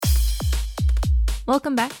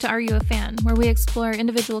Welcome back to Are You a Fan, where we explore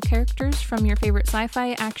individual characters from your favorite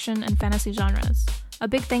sci-fi, action, and fantasy genres. A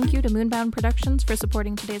big thank you to Moonbound Productions for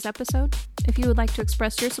supporting today's episode. If you would like to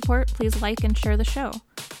express your support, please like and share the show.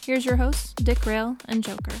 Here's your hosts, Dick Rail and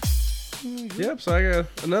Joker. Yep, so I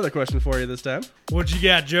got another question for you this time. What you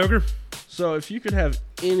got, Joker? So if you could have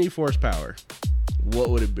any force power,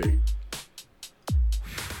 what would it be?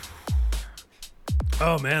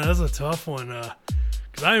 Oh man, that's a tough one.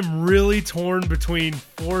 Because I am really torn between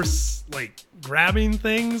force, like grabbing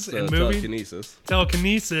things So and moving,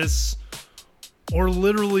 telekinesis, or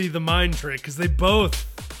literally the mind trick. Because they both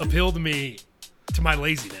appeal to me, to my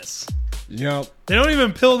laziness. Yep. They don't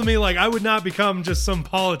even appeal to me like I would not become just some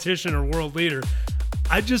politician or world leader.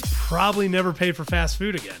 I'd just probably never pay for fast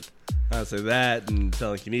food again. I'd say that, and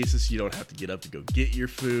telekinesis, you don't have to get up to go get your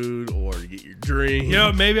food or get your drink. You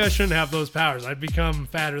know, maybe I shouldn't have those powers. I'd become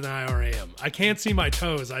fatter than I already am. I can't see my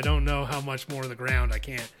toes. I don't know how much more of the ground I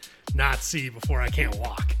can't not see before I can't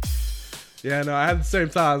walk. Yeah, no, I had the same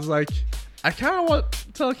thought. I was like, I kind of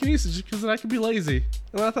want telekinesis because then I can be lazy.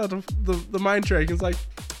 And I thought the mind trick is like,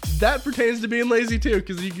 that pertains to being lazy too,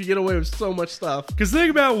 because you can get away with so much stuff. Because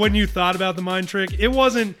think about when you thought about the mind trick, it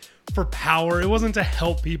wasn't for power. It wasn't to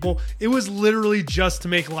help people. It was literally just to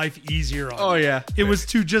make life easier on you. Yeah. It was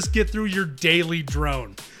to just get through your daily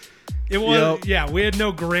drone. It was, Yeah, we had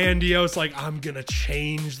no grandiose, like, I'm going to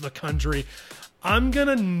change the country. I'm going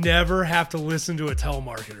to never have to listen to a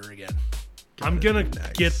telemarketer again. I'm going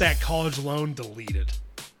to get that college loan deleted.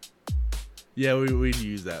 Yeah, we'd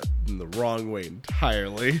use that in the wrong way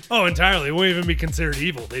entirely. Oh, entirely. It wouldn't even be considered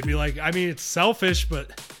evil. They'd be like, I mean, it's selfish,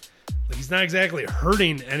 but he's not exactly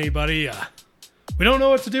hurting anybody. We don't know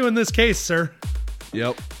what to do in this case, sir.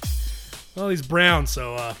 Yep. Well, he's brown,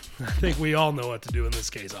 so I think we all know what to do in this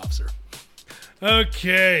case, officer.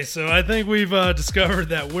 Okay, so I think we've discovered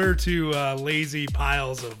that we're two lazy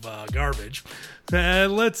piles of garbage.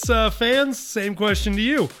 Fans, same question to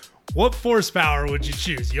you. What force power would you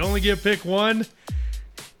choose? You only get to pick one,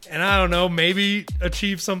 and I don't know, maybe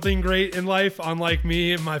achieve something great in life, unlike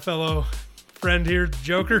me and my fellow friend here,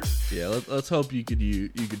 Joker. Yeah, let's hope you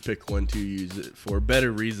could pick one to use it for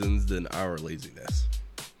better reasons than our laziness.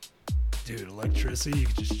 Dude, electricity, you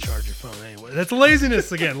can just charge your phone anyway. That's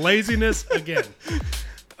laziness again. Laziness again. Okay.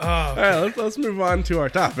 All right, let's move on to our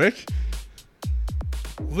topic.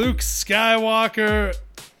 Luke Skywalker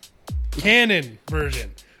canon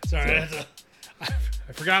version. Sorry,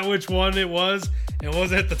 I forgot which one it was. It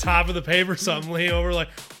was at the top of the paper, so I'm leaning over like,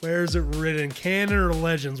 where is it written? Canon or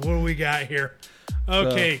Legends? What do we got here?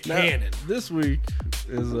 Okay, canon. This week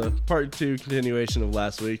is a part 2 continuation of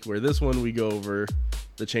last week, where this one we go over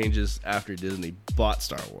the changes after Disney bought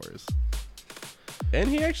Star Wars. And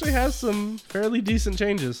he actually has some fairly decent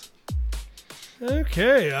changes.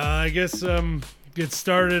 Okay, I guess get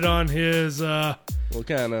started on his... We'll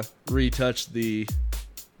kind of retouch the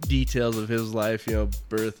details of his life,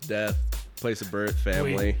 birth, death, place of birth,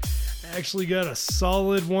 family. We actually got a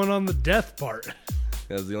solid one on the death part.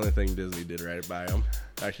 That's the only thing Disney did right by him.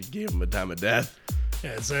 Actually gave him a time of death.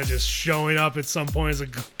 Yeah, instead of just showing up at some point as a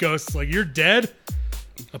ghost, it's like, you're dead?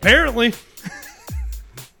 Apparently.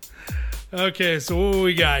 Okay, so what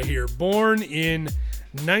we got here? Born in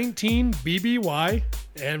 19 BBY.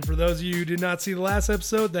 And for those of you who did not see the last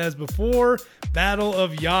episode, that is before Battle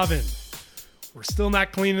of Yavin. We're still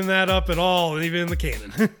not cleaning that up at all, even in the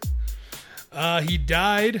canon. He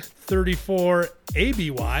died 34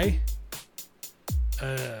 ABY.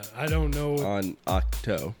 I don't know. On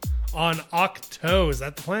Octo. On Octo. Is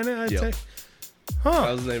that the planet I'd say? Huh.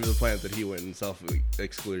 That was the name of the planet that he went and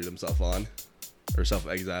self-excluded himself on. Or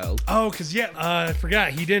self-exiled. Oh, because, I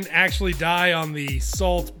forgot. He didn't actually die on the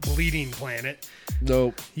salt bleeding planet.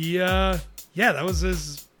 Nope. He, that was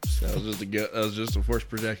his... That was just a force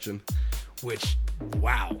projection. Which,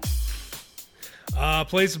 wow.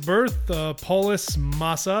 Place of birth, Polis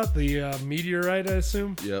Massa, the meteorite, I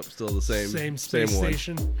assume. Yep, still the same. Same space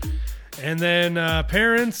station. And then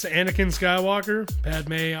parents, Anakin Skywalker,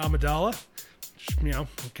 Padme Amidala. Which, we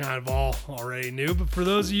kind of all already knew. But for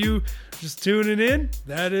those of you just tuning in,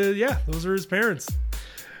 that is, those are his parents.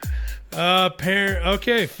 Family,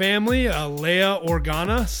 Leia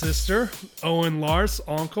Organa, sister, Owen Lars,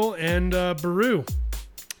 uncle, and Beru.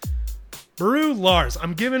 Beru Lars.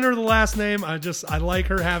 I'm giving her the last name. I like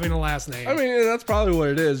her having a last name. I mean, that's probably what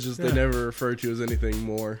it is. Just they never refer to as anything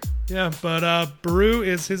more. Yeah, but Beru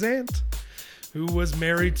is his aunt, who was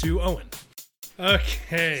married to Owen.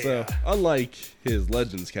 Okay. So, unlike his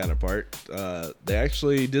Legends counterpart,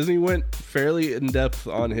 Disney went fairly in depth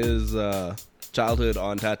on his childhood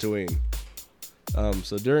on Tatooine.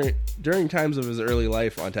 So during times of his early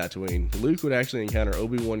life on Tatooine, Luke would actually encounter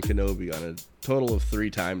Obi-Wan Kenobi on a total of 3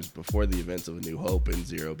 times before the events of A New Hope and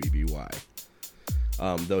 0 BBY.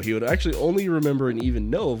 Though he would actually only remember and even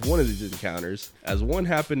know of one of these encounters, as one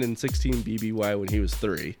happened in 16 BBY when he was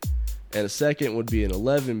 3, and a second would be in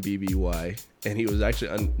 11 BBY, and he was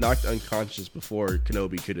actually knocked unconscious before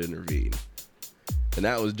Kenobi could intervene. And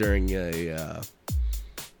that was during a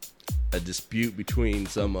dispute between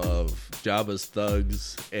some of Jabba's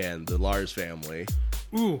thugs and the Lars family.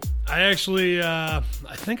 Ooh, I actually, I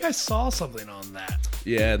think I saw something on that.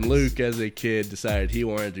 Yeah, and Luke, as a kid, decided he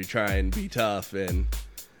wanted to try and be tough, and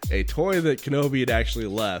a toy that Kenobi had actually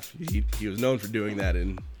left, he was known for doing that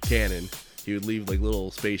in canon. He would leave like little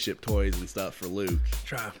spaceship toys and stuff for Luke.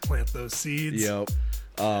 Try to plant those seeds. Yep.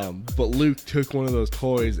 But Luke took one of those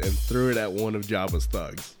toys and threw it at one of Jabba's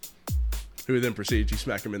thugs, who then proceeded to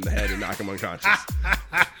smack him in the head and knock him unconscious.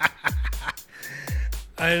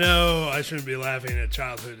 I know I shouldn't be laughing at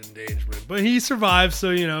childhood endangerment, but he survived, so,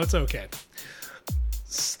 it's okay.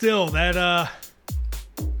 Still, that,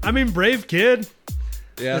 brave kid.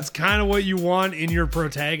 Yeah. That's kind of what you want in your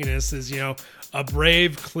protagonist is, a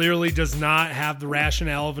brave, clearly does not have the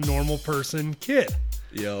rationale of a normal person kid.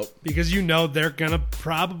 Yep. Because they're going to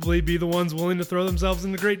probably be the ones willing to throw themselves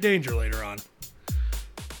into great danger later on.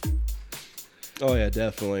 Oh, yeah,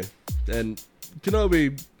 definitely. And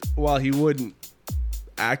Kenobi, while he wouldn't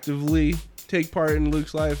actively take part in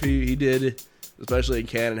Luke's life, he did, especially in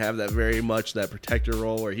canon, have that very much that protector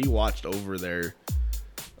role where he watched over their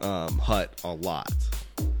hut a lot.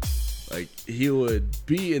 Like, he would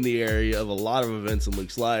be in the area of a lot of events in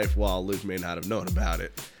Luke's life while Luke may not have known about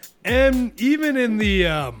it. And even in the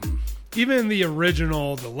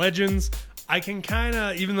original, the Legends, I can kind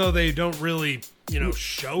of, even though they don't really,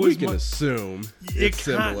 show we as can much, assume it's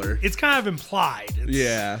similar. It's kind of implied.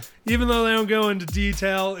 Yeah. Even though they don't go into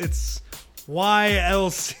detail, it's why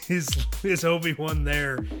else is Obi-Wan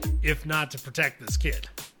there if not to protect this kid?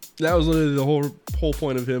 That was literally the whole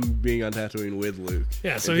point of him being on Tatooine with Luke.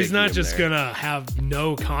 Yeah, so he's not just going to have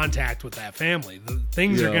no contact with that family.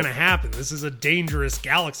 Things are going to happen. This is a dangerous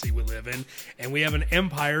galaxy we live in, and we have an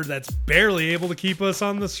empire that's barely able to keep us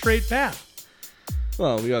on the straight path.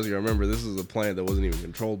 Well, you guys got to remember, this is a planet that wasn't even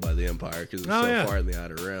controlled by the Empire because it's far in the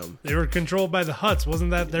Outer Rim. They were controlled by the Hutts.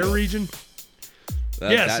 Wasn't that their region?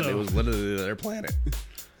 It was literally their planet.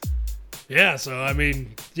 Yeah, so,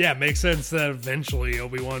 it makes sense that eventually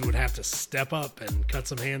Obi-Wan would have to step up and cut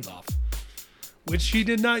some hands off. Which he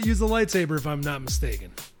did not use the lightsaber, if I'm not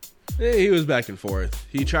mistaken. He was back and forth.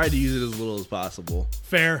 He tried to use it as little as possible.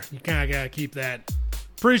 Fair. You kind of got to keep that.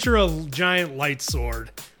 Pretty sure a giant light sword.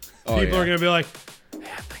 People are going to be like,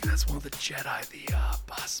 hey, I think that's one of the Jedi the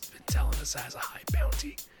boss has been telling us has a high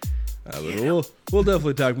bounty. We'll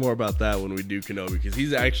definitely talk more about that when we do Kenobi, because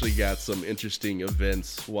he's actually got some interesting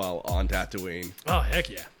events while on Tatooine. Oh, heck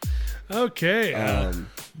yeah. Okay.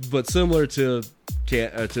 But similar to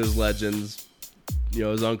his Legends,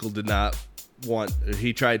 his uncle did not want...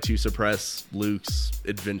 He tried to suppress Luke's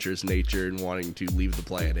adventurous nature and wanting to leave the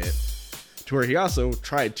planet, to where he also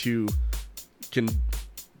tried to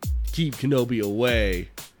keep Kenobi away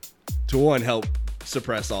to, one, help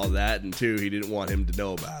suppress all that, and 2, he didn't want him to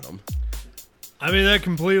know about him. That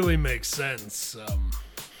completely makes sense.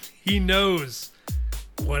 He knows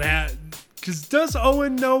what happened. Because does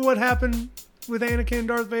Owen know what happened with Anakin and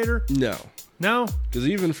Darth Vader? No. No? Because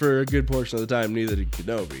even for a good portion of the time, neither did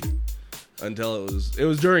Kenobi. Until it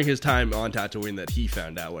was during his time on Tatooine that he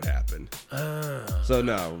found out what happened. So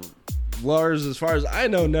no. Lars, as far as I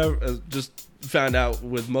know, never just found out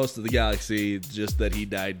with most of the galaxy just that he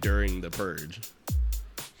died during the Purge.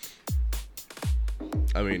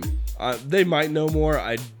 They might know more.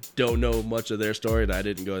 I don't know much of their story, and I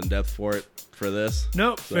didn't go in depth for this.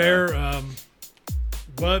 Nope, so. Fair.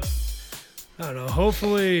 But I don't know.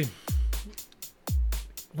 Hopefully,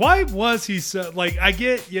 why was he so? I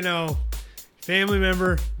get, family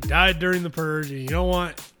member died during the Purge, and you don't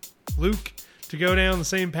want Luke to go down the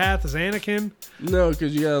same path as Anakin. No,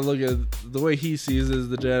 because you gotta look at the way he sees it. Is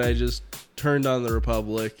the Jedi just turned on the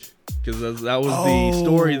Republic. Because that was the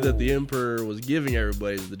story that the Emperor was giving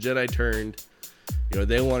everybody. The Jedi turned,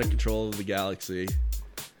 they wanted control of the galaxy.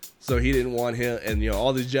 So he didn't want him, and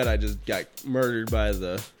all these Jedi just got murdered by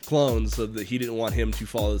the clones, so that he didn't want him to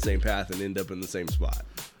follow the same path and end up in the same spot.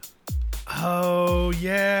 Oh,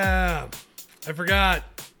 yeah. I forgot.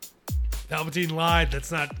 Palpatine lied.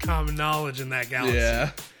 That's not common knowledge in that galaxy. Yeah.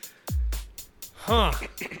 Huh.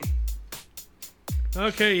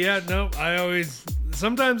 Okay, yeah, no,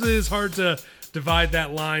 sometimes it is hard to divide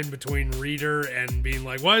that line between reader and being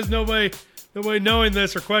like, why is nobody knowing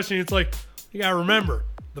this or questioning? It's like, You gotta remember,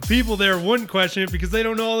 the people there wouldn't question it because they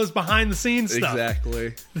don't know all this behind the scenes stuff.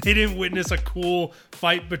 Exactly. They didn't witness a cool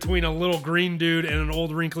fight between a little green dude and an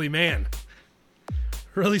old wrinkly man.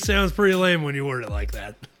 Really sounds pretty lame when you word it like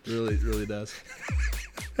that. Really, really does.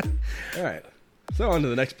 All right. So on to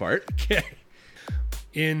the next part. Okay.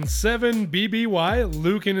 In 7 BBY,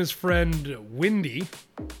 Luke and his friend Windy.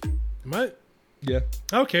 Am I? Yeah.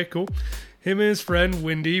 Okay, cool. Him and his friend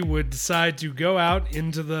Windy would decide to go out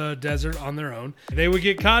into the desert on their own. They would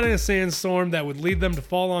get caught in a sandstorm that would lead them to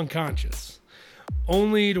fall unconscious,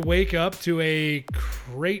 only to wake up to a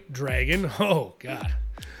crate dragon. Oh, God.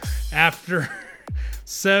 After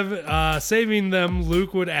saving them,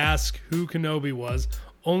 Luke would ask who Kenobi was,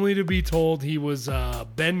 only to be told he was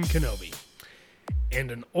Ben Kenobi and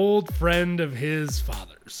an old friend of his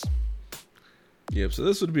father's. Yep, so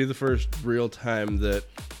this would be the first real time that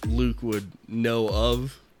Luke would know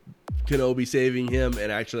of Kenobi saving him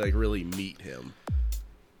and actually like really meet him.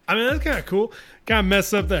 I mean, that's kind of cool. Kind of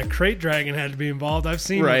messed up that crate dragon had to be involved. I've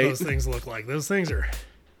seen Right. what those things look like. Those things are...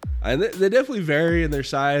 And they definitely vary in their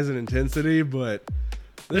size and intensity, but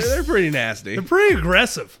they're pretty nasty. They're pretty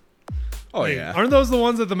aggressive. Oh, Like, yeah. Aren't those the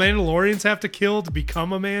ones that the Mandalorians have to kill to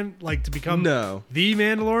become a man? Like, to become No. the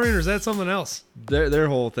Mandalorian? Or is that something else? Their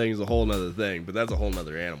whole thing is a whole nother thing, but that's a whole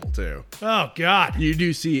nother animal, too. Oh, God. You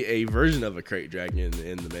do see a version of a crate dragon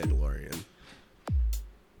in The Mandalorian.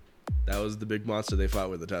 That was the big monster they fought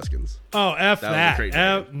with the Tuscans. Oh, F That was a that. crate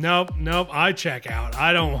dragon. Nope. I check out.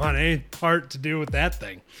 I don't want any part to do with that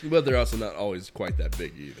thing. But they're also not always quite that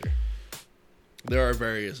big either. There are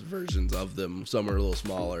various versions of them. Some are a little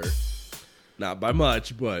smaller. Not by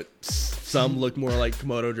much, but some look more like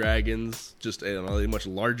Komodo dragons, just on a much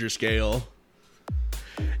larger scale.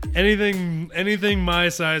 Anything my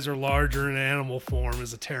size or larger in animal form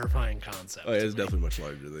is a terrifying concept. Oh, yeah, to it's me. definitely much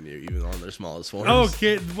larger than you, even on their smallest forms.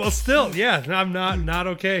 Okay, well, still, yeah, I'm not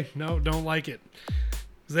okay. No, don't like it.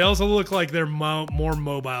 'Cause they also look like they're more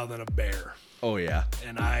mobile than a bear, Oh, yeah.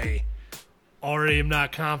 and I already am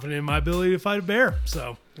not confident in my ability to fight a bear,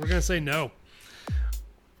 so we're gonna say no.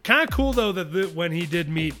 Kind of cool though that when he did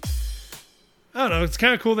meet, I don't know, it's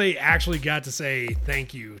kind of cool they actually got to say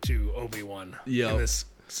thank you to Obi-Wan Yep. in this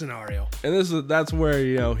scenario. And that's where,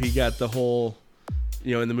 he got the whole,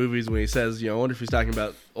 in the movies when he says, I wonder if he's talking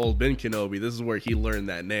about old Ben Kenobi. This is where he learned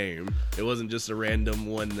that name. It wasn't just a random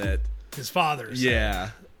one that, His father said, yeah.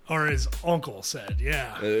 or his uncle said,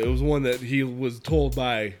 yeah. It was one that he was told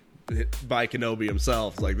by Kenobi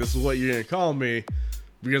himself. Like, this is what you're going to call me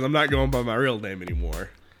because I'm not going by my real name anymore.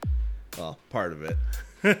 Well, part of it.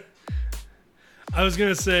 I was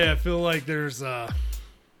gonna say I feel like there's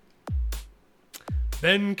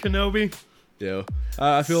Ben Kenobi.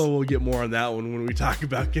 I feel we'll get more on that one when we talk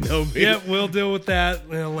about Kenobi. Yeah, we'll deal with that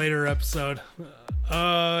in a later episode.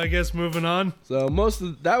 I guess moving on. So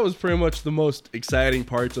that was pretty much the most exciting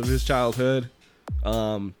parts of his childhood.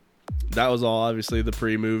 That was all obviously the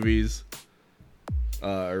pre-movies,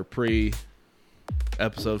 or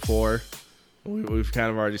pre-episode 4. We've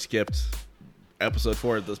kind of already skipped episode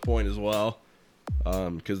 4 at this point as well,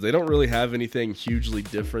 because they don't really have anything hugely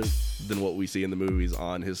different than what we see in the movies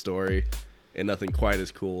on his story, and nothing quite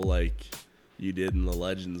as cool like you did in the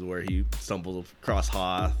Legends where he stumbled across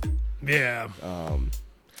Hoth. Yeah.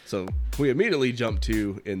 So we immediately jump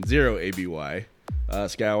to in 0 ABY.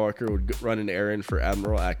 Skywalker would run an errand for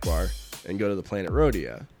Admiral Akbar and go to the planet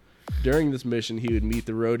Rhodia. During this mission, he would meet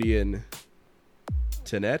the Rhodian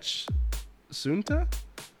Tenech Sunta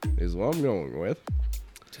is what I'm going with.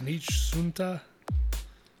 Tanich Sunta.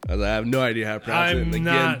 As I have no idea how to pronounce it. And again,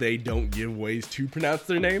 not- they don't give ways to pronounce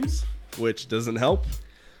their names, which doesn't help.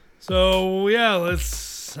 So yeah,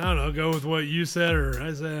 let's go with what you said or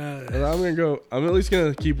I said. I'm at least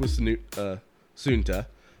gonna keep with Sunta.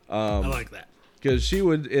 I like that. Because she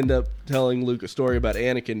would end up telling Luke a story about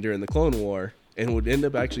Anakin during the Clone War, and would end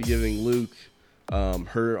up actually giving Luke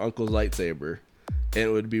her uncle's lightsaber. And it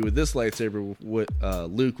would be with this lightsaber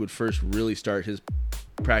Luke would first really start his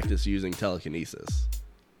practice using telekinesis.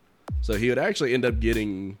 So he would actually end up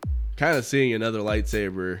seeing another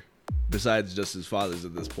lightsaber besides just his father's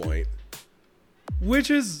at this point. Which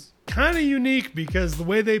is kind of unique because the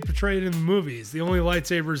way they portrayed it in the movies, the only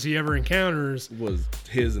lightsabers he ever encounters Was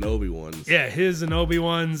his and Obi-Wan's. yeah, his and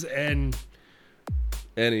Obi-Wan's and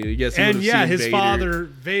his his father,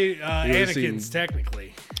 would've Anakin's seen-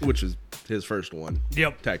 technically. which was his first one.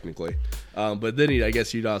 Yep. Technically. But then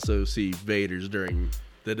you'd also see Vader's during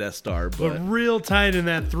the Death Star. But real tight in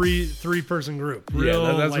that three person group. Real,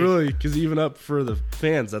 yeah, that's like, really, because even up for the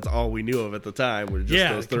fans, that's all we knew of at the time were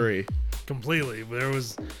just those 3. completely. There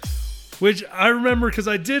was Which I remember because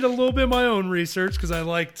I did a little bit of my own research because I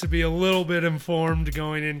like to be a little bit informed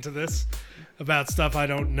going into this about stuff I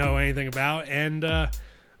don't know anything about. And I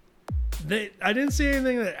didn't see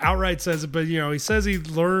anything that outright says it, but, he says he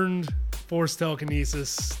learned force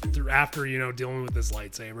telekinesis after, dealing with this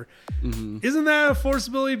lightsaber. Mm-hmm. Isn't that a force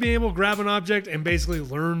ability, being able to grab an object and basically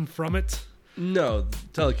learn from it? No,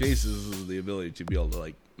 telekinesis is the ability to be able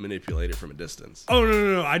to, manipulate it from a distance. Oh,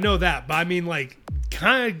 no. I know that. But I mean,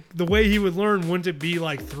 kind of the way he would learn, wouldn't it be,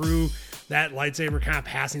 through that lightsaber kind of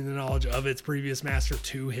passing the knowledge of its previous master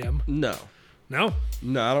to him? No. No?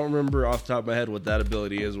 No, I don't remember off the top of my head what that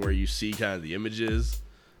ability is where you see kind of the images,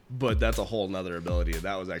 but that's a whole nother ability.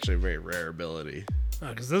 That was actually a very rare ability.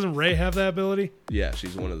 Because doesn't Rey have that ability? Yeah,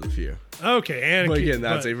 she's one of the few. Okay. But again,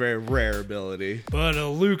 that's a very rare ability. But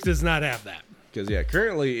Luke does not have that. Because,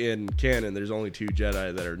 currently in canon, there's only 2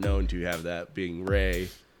 Jedi that are known to have that, being Rey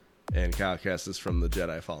and Cal Kestis from the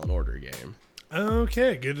Jedi Fallen Order game.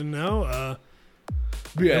 Okay, good to know.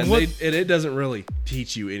 Yeah, and it doesn't really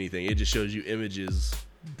teach you anything. It just shows you images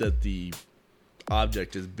that the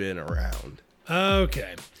object has been around.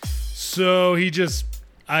 Okay. So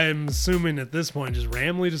I'm assuming at this point, just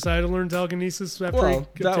randomly decided to learn telekinesis after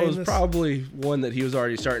that was probably one that he was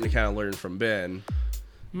already starting to kind of learn from Ben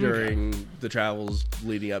during the travels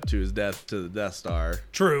leading up to his death to the Death Star.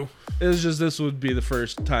 True. It was just this would be the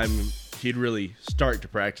first time he'd really start to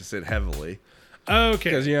practice it heavily. Okay.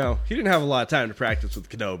 Because, he didn't have a lot of time to practice with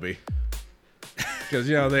Kenobi. Because,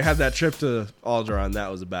 they had that trip to Alderaan. That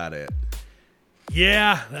was about it.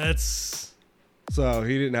 Yeah, that's... So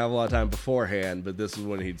he didn't have a lot of time beforehand, but this is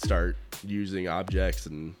when he'd start using objects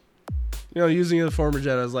and, using the former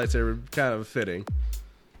Jedi's lightsaber, kind of fitting.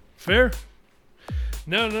 Fair.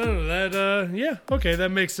 No, that, yeah, okay, that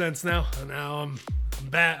makes sense now. Now I'm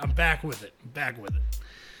back with it.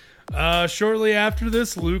 Shortly after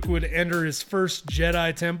this, Luke would enter his first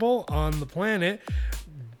Jedi temple on the planet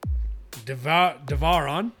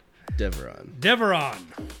Devaron,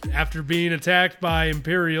 after being attacked by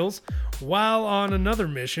Imperials. While on another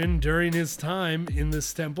mission during his time in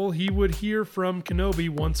this temple, he would hear from Kenobi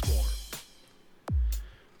once more.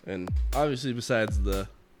 And obviously, besides the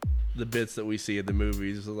bits that we see in the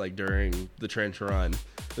movies, like during the Trench Run,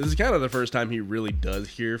 this is kind of the first time he really does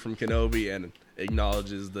hear from Kenobi and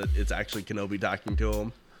acknowledges that it's actually Kenobi talking to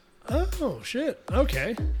him. Oh, shit.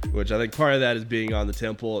 Okay. Which I think part of that is being on the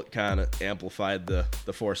temple. It kind of amplified the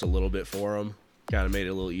Force a little bit for him. Kind of made it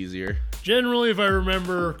a little easier. Generally, if I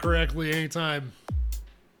remember correctly, anytime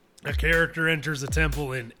a character enters a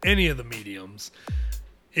temple in any of the mediums,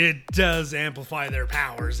 it does amplify their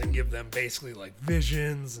powers and give them basically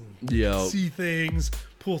visions and see things,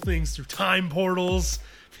 pull things through time portals.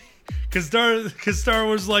 Because Star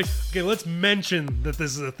Wars is okay, let's mention that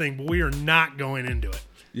this is a thing, but we are not going into it.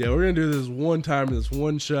 Yeah, we're going to do this one time in this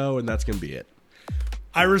one show, and that's going to be it.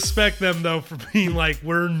 I respect them, though, for being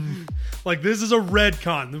this is a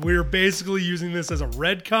retcon. We're basically using this as a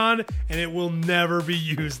retcon, and it will never be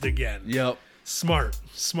used again. Yep. Smart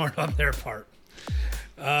on their part.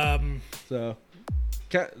 So,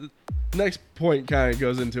 next point kind of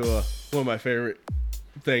goes into one of my favorite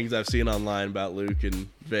things I've seen online about Luke and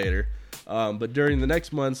Vader. But during the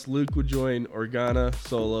next months, Luke would join Organa,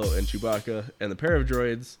 Solo, and Chewbacca, and the pair of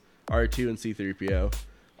droids, R2 and C-3PO,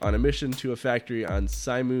 on a mission to a factory on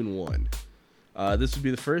Cymoon 1. This would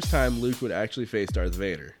be the first time Luke would actually face Darth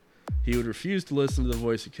Vader. He would refuse to listen to the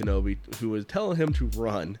voice of Kenobi, who was telling him to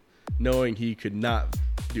run, knowing he could not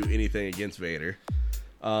do anything against Vader.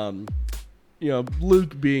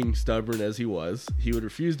 Luke being stubborn as he was, he would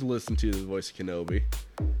refuse to listen to the voice of Kenobi,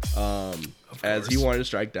 as he wanted to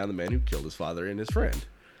strike down the man who killed his father and his friend.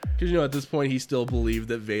 Because, at this point, he still believed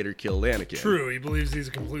that Vader killed Anakin. True, he believes he's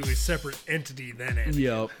a completely separate entity than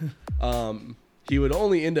Anakin. Yep. He would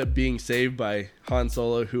only end up being saved by Han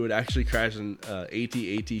Solo, who would actually crash an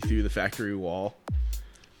AT-AT through the factory wall.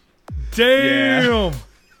 Damn! Yeah.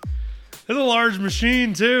 That's a large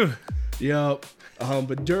machine, too. Yep.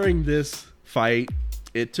 But during this fight,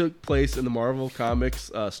 it took place in the Marvel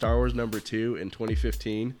Comics Star Wars #2 in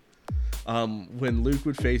 2015. When Luke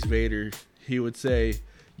would face Vader, he would say,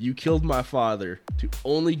 "You killed my father," to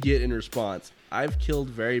only get in response, "I've killed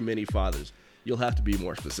very many fathers. You'll have to be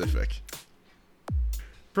more specific."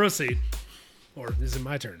 Proceed. Or is it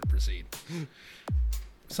my turn to proceed?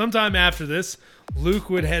 Sometime after this, Luke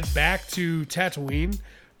would head back to Tatooine,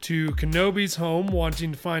 to Kenobi's home,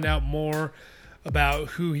 wanting to find out more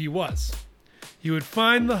about who he was. He would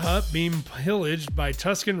find the hut being pillaged by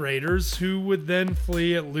Tusken Raiders, who would then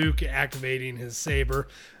flee at Luke activating his saber,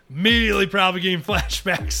 immediately probably getting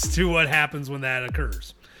flashbacks to what happens when that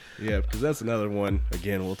occurs. Yeah, because that's another one,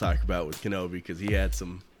 again, we'll talk about with Kenobi, because he had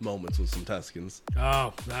some moments with some Tuskens.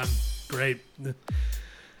 Oh, great.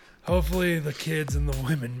 Hopefully the kids and the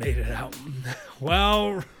women made it out.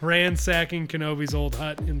 While ransacking Kenobi's old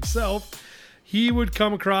hut himself, he would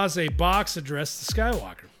come across a box addressed to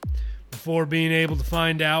Skywalker. Before being able to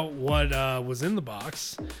find out what was in the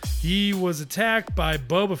box, he was attacked by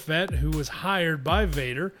Boba Fett, who was hired by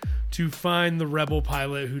Vader to find the rebel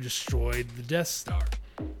pilot who destroyed the Death Star.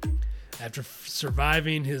 After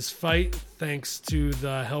surviving his fight, thanks to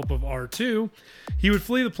the help of R2, he would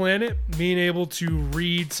flee the planet, being able to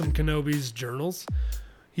read some Kenobi's journals.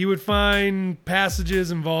 He would find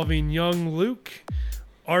passages involving young Luke.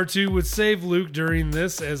 R2 would save Luke during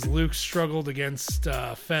this, as Luke struggled against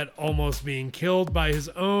Fett almost being killed by his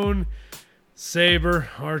own saber.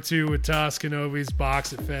 R2 would toss Kenobi's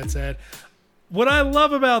box at Fett's head. What I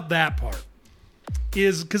love about that part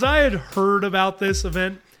is, because I had heard about this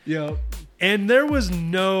event, Yeah. and there was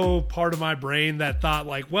no part of my brain that thought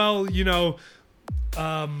like, well, fucking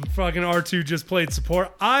R2 just played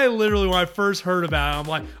support. I literally, when I first heard about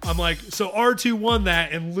it, I'm like, so R2 won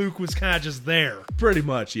that and Luke was kind of just there. Pretty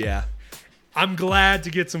much, yeah. I'm glad to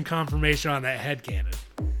get some confirmation on that headcanon.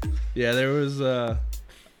 Yeah, there was,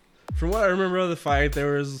 from what I remember of the fight,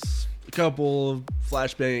 there was a couple of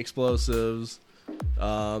flashbang explosives.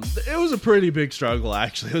 It was a pretty big struggle,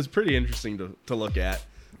 actually. It was pretty interesting to look at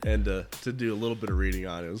and to do a little bit of reading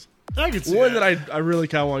on. It was I could see one that I really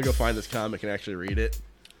kind of want to go find this comic and actually read it.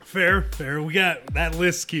 Fair. We got that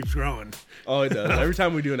list keeps growing. Oh, it does. Every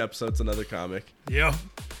time we do an episode, it's another comic. Yep.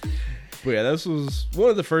 But yeah, this was one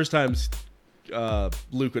of the first times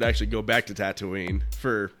Luke would actually go back to Tatooine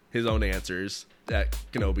for his own answers at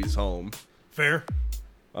Kenobi's home. Fair.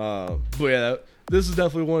 But yeah, this is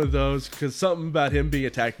definitely one of those, because something about him being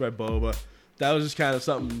attacked by Boba, that was just kind of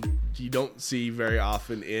something you don't see very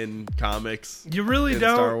often in comics. You really in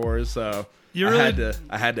don't. Star Wars, so You I really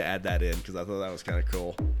had to add that in because I thought that was kind of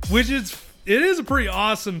cool. It is a pretty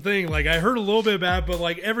awesome thing. Like, I heard a little bit about it, but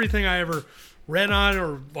like everything I ever read on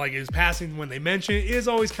or like is passing when they mention it is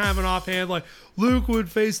always kind of an offhand. Like, Luke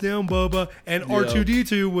would face down Boba, and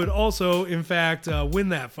R2-D2 would also, in fact, win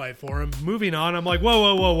that fight for him. Moving on, I'm like,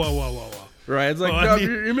 whoa. Right, it's like, Well, no,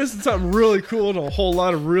 you're missing something really cool and a whole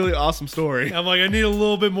lot of really awesome story. I'm like, I need a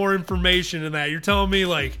little bit more information in that. You're telling me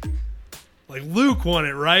like Luke won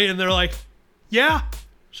it, right? And they're like, yeah,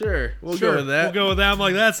 Sure, we'll go with that. We'll go with that. I'm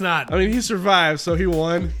like, that's not. I mean, he survived, so he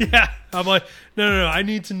won. Yeah. I'm like, no. I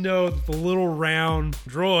need to know that the little round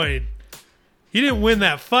droid, he didn't win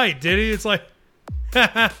that fight, did he? It's like,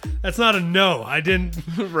 that's not a no. I didn't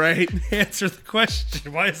Right. answer the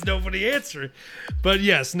question. Why is nobody answering? But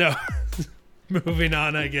yes, no. Moving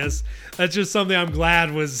on, I guess. That's just something I'm glad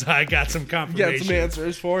I got some confirmation. Got some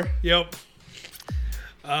answers for. Yep.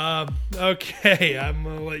 Okay, I'm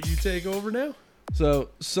going to let you take over now. So,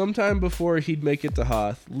 sometime before he'd make it to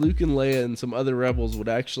Hoth, Luke and Leia and some other rebels would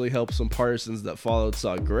actually help some partisans that followed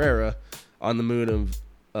Saw Gerrera on the moon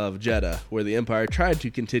of Jeddah, where the Empire tried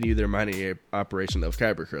to continue their mining operation of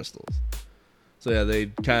kyber crystals. So yeah, they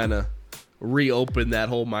kind of reopened that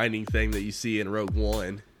whole mining thing that you see in Rogue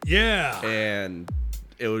One. Yeah. And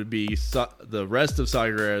it would be the rest of Saw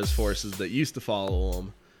Gerrera's forces that used to follow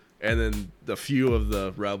him, and then the few of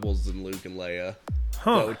the rebels and Luke and Leia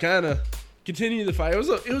that would kind of continue the fight. It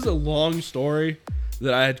was a long story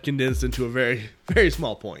that I had condensed into a very, very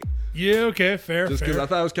small point. Yeah, okay, fair. Just because I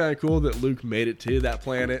thought it was kind of cool that Luke made it to that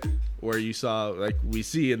planet where you saw, like we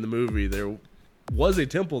see in the movie, there was a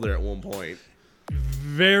temple there at one point.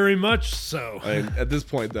 Very much so. I mean, at this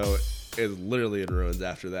point, though, it is literally in ruins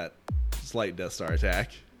after that slight Death Star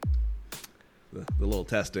attack. The little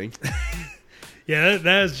testing. Yeah,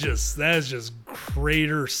 that is just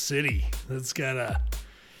Crater City. That's got a...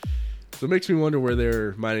 So it makes me wonder where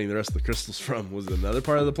they're mining the rest of the crystals from. Was it another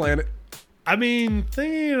part of the planet? I mean,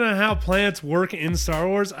 thinking of how planets work in Star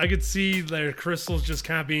Wars, I could see their crystals just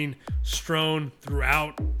kind of being strewn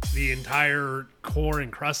throughout the entire core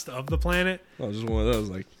and crust of the planet. Well, just one of those,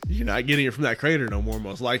 like, you're not getting it from that crater no more,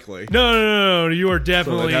 most likely. No, you are So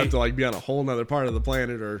definitely... they'd have to, like, be on a whole nother part of the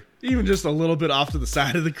planet, or even just a little bit off to the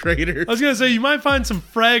side of the crater. I was going to say, you might find some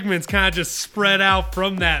fragments kind of just spread out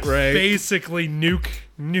from that Right. basically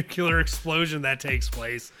nuclear explosion that takes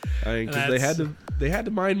place. I mean, because they had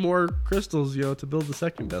to mine more crystals, to build the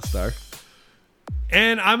second Death Star.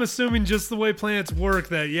 And I'm assuming just the way planets work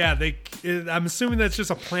that, yeah, I'm assuming that's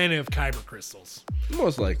just a planet of kyber crystals.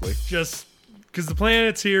 Most likely. Just because the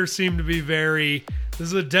planets here seem to be this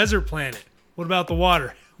is a desert planet. What about the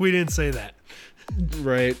water? We didn't say that.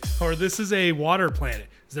 Right. Or this is a water planet.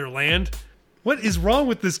 Is there land? What is wrong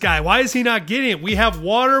with this guy? Why is he not getting it? We have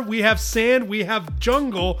water, we have sand, we have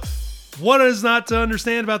jungle. What is not to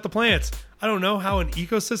understand about the plants? I don't know how an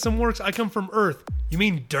ecosystem works. I come from Earth. You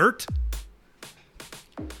mean dirt?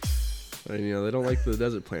 And, they don't like the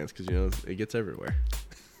desert plants because, it gets everywhere.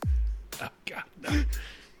 Oh, God, no.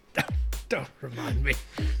 Don't remind me.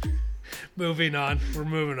 Moving on. We're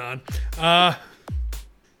moving on.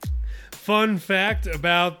 Fun fact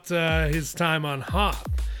about his time on Hoth.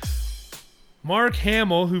 Mark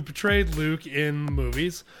Hamill, who portrayed Luke in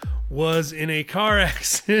movies, was in a car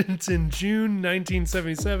accident in June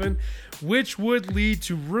 1977, which would lead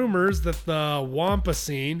to rumors that the Wampa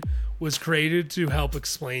scene was created to help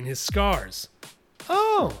explain his scars.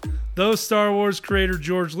 Oh, though Star Wars creator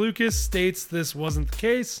George Lucas states this wasn't the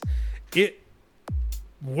case, it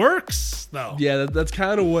works, though. Yeah, that's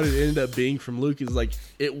kind of what it ended up being from Luke. Is like,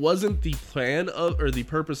 it wasn't the plan of or the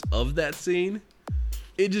purpose of that scene.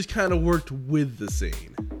 It just kind of worked with the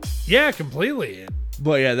scene. Yeah, completely.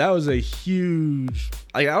 But yeah, that was a huge,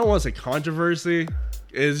 I don't want to say controversy.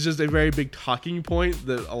 It's just a very big talking point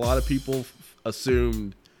that a lot of people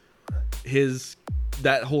assumed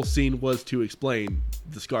that whole scene was to explain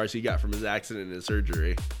the scars he got from his accident and his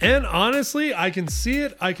surgery. And honestly, I can see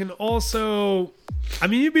it. I can also,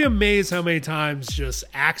 you'd be amazed how many times just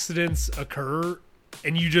accidents occur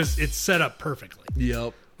and it's set up perfectly.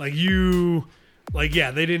 Yep.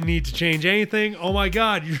 They didn't need to change anything. Oh my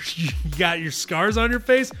God, you got your scars on your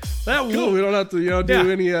face. Cool. We don't have to,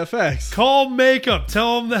 do any effects. Call makeup.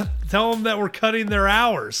 Tell them that we're cutting their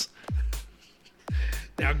hours.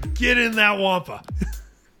 Now get in that Wampa.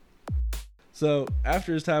 So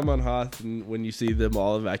after his time on Hoth, and when you see them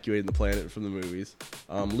all evacuating the planet from the movies,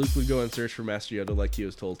 Luke would go and search for Master Yoda like he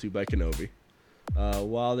was told to by Kenobi.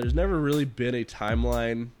 While there's never really been a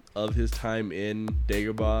timeline of his time in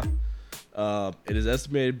Dagobah, it is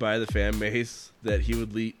estimated by the fan base that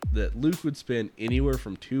that Luke would spend anywhere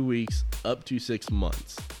from 2 weeks up to 6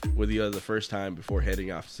 months with Yoda the first time before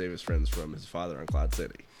heading off to save his friends from his father on Cloud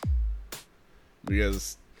City.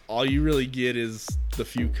 Because all you really get is the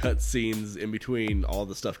few cut scenes in between all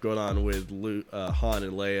the stuff going on with Luke, Han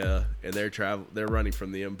and Leia and they're running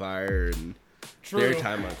from the Empire and their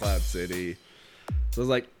time on Cloud City. So it's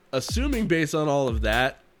like, assuming based on all of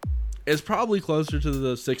that, it's probably closer to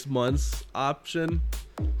the 6 months option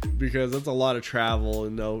because that's a lot of travel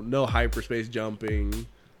and no hyperspace jumping.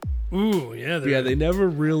 Ooh, yeah. They never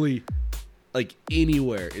really,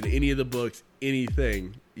 anywhere in any of the books,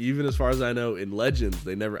 anything, even as far as I know, in Legends,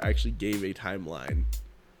 they never actually gave a timeline.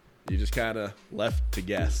 You just kind of left to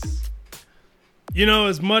guess.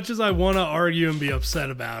 As much as I want to argue and be upset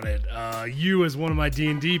about it, you as one of my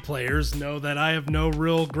D&D players know that I have no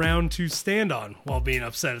real ground to stand on while being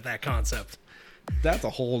upset at that concept. That's a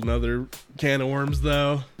whole nother can of worms,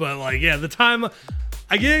 though. But, the time...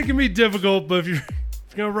 I get it can be difficult, but if you're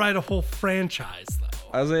going to write a whole franchise,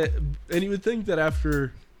 though... And you would think that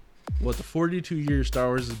after, the 42 years Star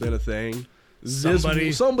Wars has been a thing,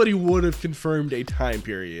 somebody would have confirmed a time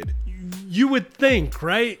period. You would think,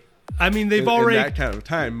 right? They've already... In that kind of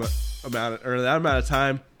time amount of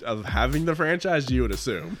time of having the franchise, you would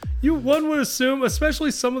assume. One would assume, especially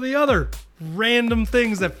some of the other random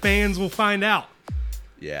things that fans will find out.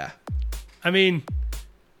 Yeah. I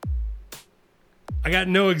got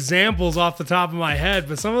no examples off the top of my head,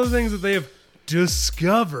 but some of the things that they have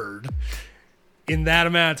discovered in that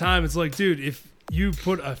amount of time, it's like, dude, if you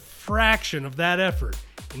put a fraction of that effort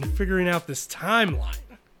into figuring out this timeline.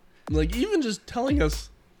 Even just telling us,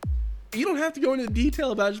 you don't have to go into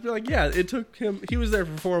detail about it. Just be like, yeah, it took him, he was there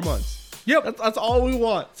for 4 months. Yep. That's all we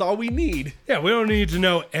want. That's all we need. Yeah, we don't need to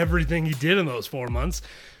know everything he did in those 4 months.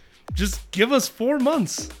 Just give us 4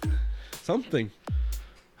 months. Something.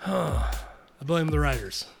 I blame the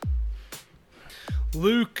writers.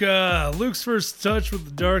 Luke's first touch with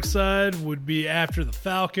the dark side would be after the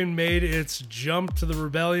Falcon made its jump to the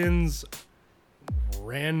Rebellion's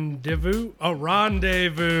rendezvous.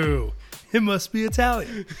 It must be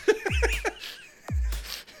Italian.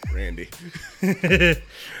 Randy.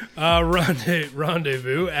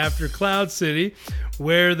 Rendezvous after Cloud City,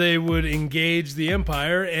 where they would engage the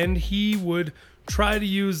Empire, and he would try to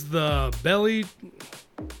use the belly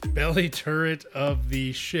turret of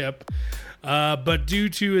the ship. But due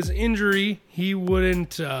to his injury, he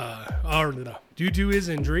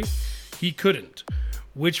couldn't,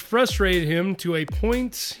 which frustrated him to a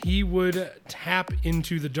point he would tap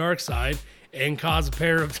into the dark side and cause a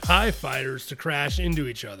pair of TIE fighters to crash into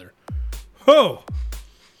each other. Oh!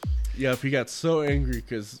 Yep, he got so angry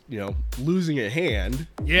because, losing a hand,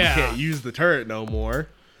 yeah, he can't use the turret no more.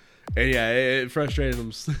 And yeah, it frustrated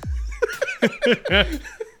him.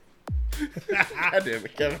 God damn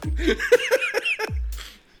it, Kevin.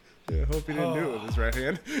 I hope he didn't do it with his right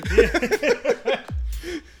hand.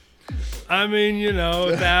 I mean, you know,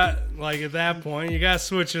 at that point, you gotta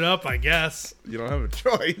switch it up, I guess. You don't have a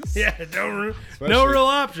choice. Yeah, no real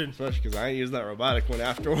option. Especially because I ain't used that robotic one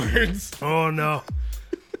afterwards. Oh no.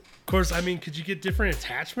 Of course, I mean, could you get different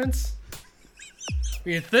attachments?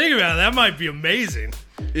 When you think about it, that might be amazing.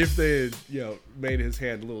 If they had, made his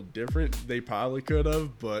hand a little different, they probably could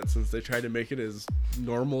have. But since they tried to make it as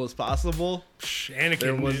normal as possible, Anakin,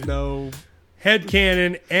 there was no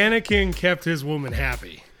headcanon. Anakin kept his woman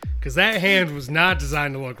happy because that hand was not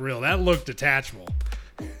designed to look real. That looked detachable.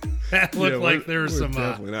 That looked like there was some.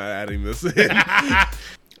 Definitely not adding this in.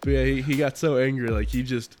 But yeah, he got so angry, like he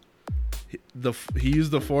used the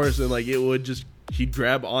Force, and like it would just. He'd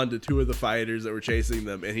grab onto two of the fighters that were chasing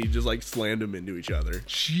them, and he just like slammed them into each other.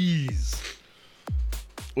 Jeez.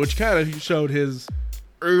 Which kind of showed his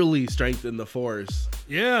early strength in the Force.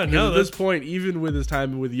 Yeah, no. At this point, even with his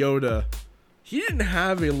time with Yoda, he didn't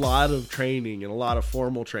have a lot of training and a lot of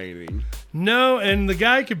formal training. No, and the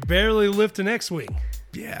guy could barely lift an X-Wing.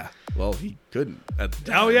 Yeah. Well, he couldn't at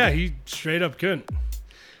the time. Oh, yeah, he straight up couldn't.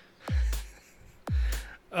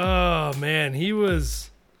 Oh, man, he was...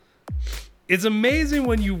 It's amazing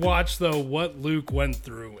when you watch, though, what Luke went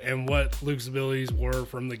through and what Luke's abilities were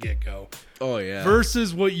from the get-go. Oh, yeah.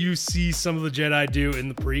 Versus what you see some of the Jedi do in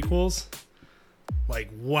the prequels. Like,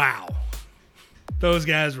 wow. Those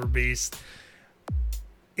guys were beasts.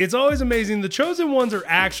 It's always amazing. The Chosen Ones are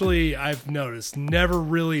actually, I've noticed, never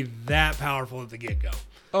really that powerful at the get-go.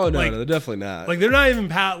 Oh, no, no, they're definitely not. Like, they're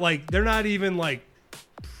not even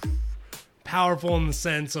powerful in the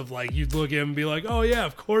sense of, like, you'd look at them and be like, oh, yeah,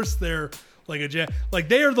 of course they're... Like a Jedi, like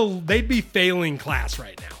they'd be failing class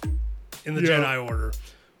right now in the Jedi Order,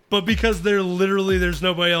 but because there's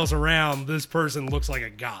nobody else around, this person looks like a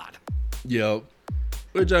god. Yep.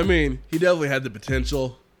 Which I mean, he definitely had the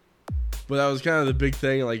potential, but that was kind of the big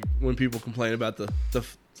thing. Like when people complain about the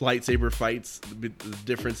lightsaber fights, the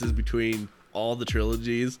differences between all the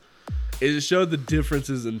trilogies. It just showed the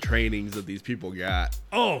differences in trainings that these people got.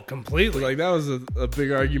 Oh, completely. Like, that was a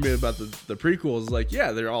big argument about the prequels. Like,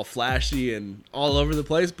 yeah, they're all flashy and all over the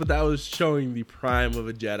place, but that was showing the prime of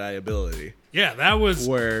a Jedi ability. Yeah, that was...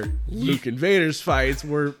 Where Luke and Vader's fights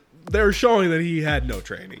were showing that he had no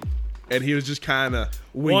training. And he was just kind of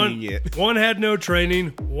winging it. One had no training.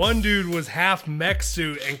 One dude was half mech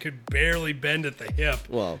suit and could barely bend at the hip.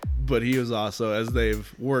 Well, but he was also, as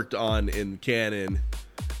they've worked on in canon...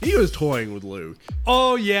 He was toying with Luke.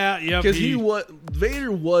 Oh yeah, yeah. Because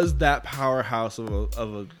Vader was that powerhouse of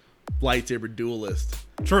a lightsaber duelist.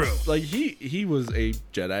 True. Like he was a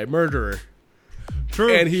Jedi murderer.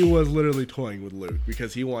 True. And he was literally toying with Luke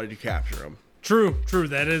because he wanted to capture him. True.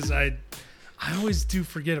 That is, I always do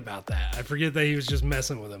forget about that. I forget that he was just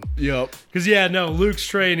messing with him. Yep. Because Luke's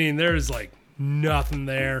training, there's like nothing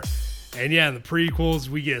there, and in the prequels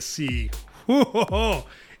we get to see. Whoa.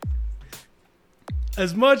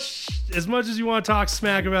 As much as you want to talk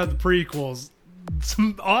smack about the prequels,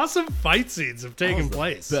 some awesome fight scenes have taken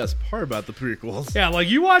place. The best part about the prequels. Yeah, like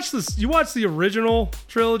you watch the original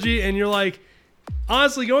trilogy, and you're like,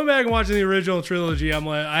 honestly, going back and watching the original trilogy, I'm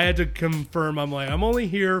like, I had to confirm, I'm only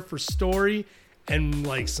here for story and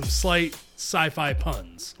like some slight sci-fi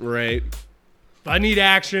puns. Right. If I need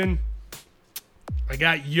action, I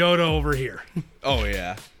got Yoda over here. Oh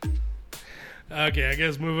yeah. Okay, I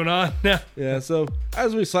guess moving on now. Yeah, so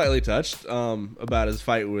as we slightly touched about his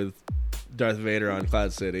fight with Darth Vader on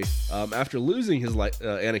Cloud City, after losing his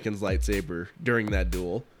Anakin's lightsaber during that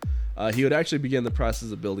duel, he would actually begin the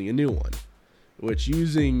process of building a new one, which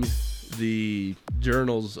using the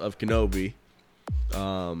journals of Kenobi,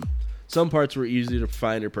 some parts were easy to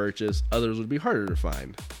find or purchase, others would be harder to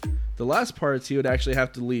find. The last parts he would actually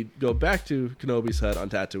have to go back to Kenobi's hut on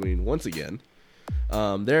Tatooine once again.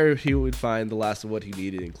 There he would find the last of what he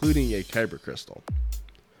needed, including a kyber crystal,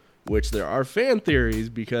 which there are fan theories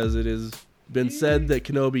because it has been said that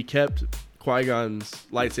Kenobi kept Qui-Gon's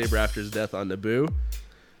lightsaber after his death on Naboo.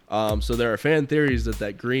 So there are fan theories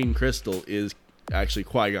that green crystal is actually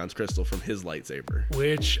Qui-Gon's crystal from his lightsaber,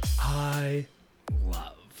 which I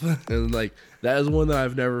love. And like that is one that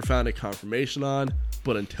I've never found a confirmation on,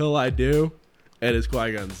 but until I do, it is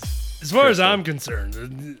Qui-Gon's. As far as I'm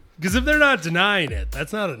concerned, because if they're not denying it,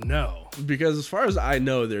 that's not a no. Because as far as I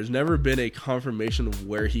know, there's never been a confirmation of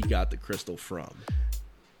where he got the crystal from.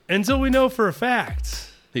 Until we know for a fact.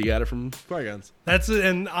 He got it from Qui-Gon's. That's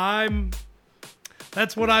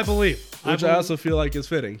what I believe. Which I also feel like is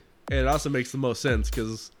fitting. And it also makes the most sense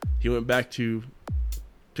because he went back to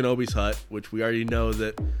Kenobi's hut, which we already know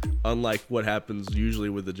that unlike what happens usually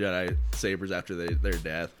with the Jedi sabers after their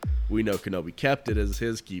death, we know Kenobi kept it as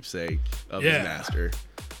his keepsake of his master.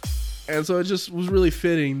 And so it just was really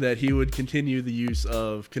fitting that he would continue the use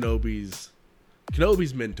of Kenobi's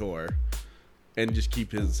mentor and just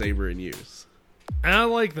keep his saber in use. And I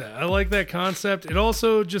like that. I like that concept. It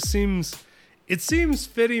also just seems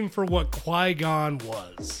fitting for what Qui-Gon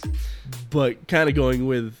was. But kind of going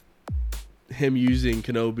with him using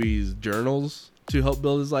Kenobi's journals to help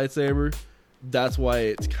build his lightsaber, that's why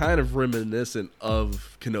it's kind of reminiscent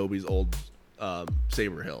of Kenobi's old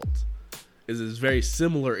saber hilts. It's very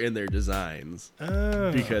similar in their designs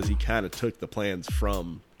because he kind of took the plans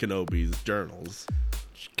from Kenobi's journals.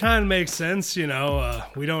 Kind of makes sense, we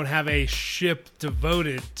don't have a ship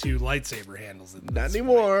devoted to lightsaber handles. Not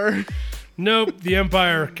anymore. Nope, the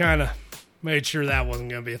Empire kind of made sure that wasn't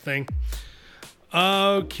going to be a thing.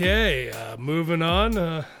 Okay, moving on.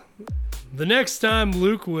 The next time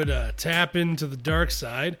Luke would tap into the dark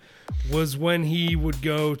side was when he would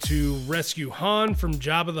go to rescue Han from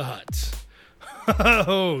Jabba the Hutt.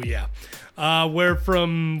 Oh, yeah. Where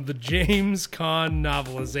from the James Caan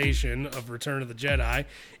novelization of Return of the Jedi,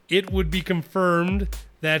 it would be confirmed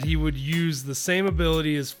that he would use the same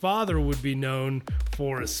ability his father would be known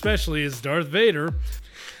for, especially as Darth Vader.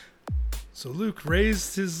 So Luke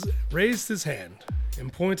raised his hand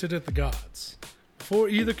and pointed at the gods. Before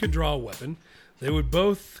either could draw a weapon, they would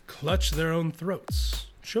both clutch their own throats,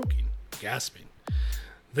 choking, gasping.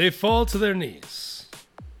 They fall to their knees.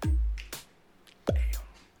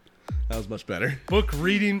 That was much better. Book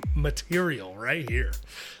reading material right here.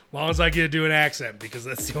 As long as I get to do an accent, because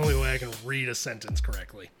that's the only way I can read a sentence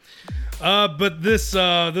correctly. But this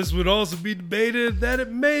would also be debated that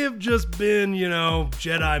it may have just been,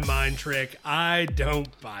 Jedi mind trick. I don't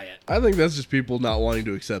buy it. I think that's just people not wanting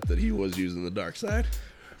to accept that he was using the dark side.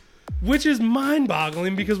 Which is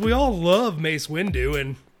mind-boggling because we all love Mace Windu,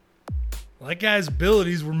 and that guy's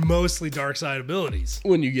abilities were mostly dark side abilities.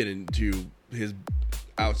 When you get into his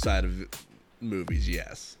outside of movies,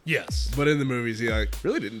 yes. Yes. But in the movies, he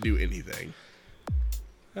really didn't do anything.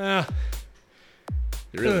 He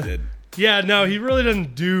really did. Yeah, no, he really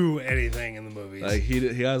doesn't do anything in the movies. Like he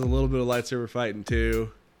has a little bit of lightsaber fight in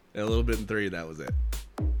 2, and a little bit in 3, and that was it.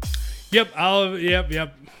 Yep.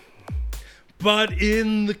 But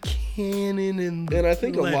in the canon and I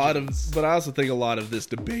think legends. I also think a lot of this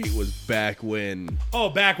debate was back when. Oh,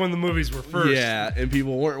 back when the movies were first. Yeah, and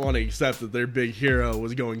people weren't wanting to accept that their big hero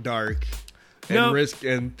was going dark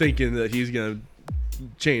and thinking that he's gonna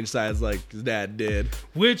change sides like his dad did.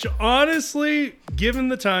 Which honestly, given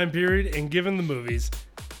the time period and given the movies,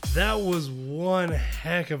 that was one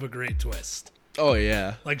heck of a great twist. Oh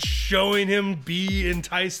yeah, like showing him be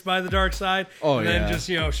enticed by the dark side, and then just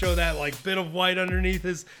show that bit of white underneath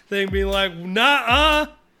his thing, being like, nah.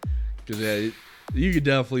 Because you could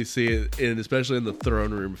definitely see it, especially in the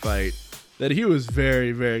throne room fight, that he was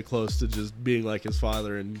very, very close to just being like his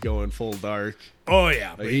father and going full dark. Oh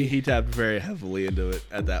yeah, he tapped very heavily into it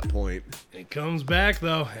at that point. It comes back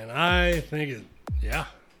though, and I think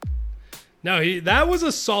No, that was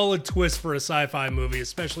a solid twist for a sci-fi movie,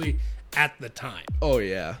 especially at the time. Oh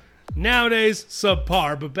yeah. Nowadays,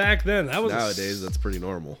 subpar, but back then that was nowadays that's pretty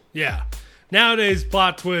normal. Yeah. Nowadays,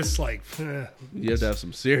 plot twists you have to have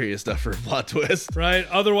some serious stuff for a plot twist, right?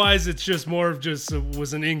 Otherwise, it's just more of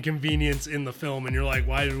was an inconvenience in the film, and you're like,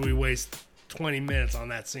 why did we waste 20 minutes on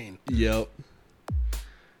that scene? Yep.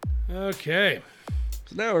 Okay.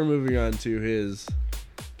 So now we're moving on to his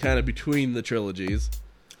kind of between the trilogies.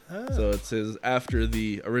 So it's his after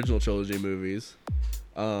the original trilogy movies.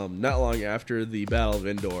 Not long after the Battle of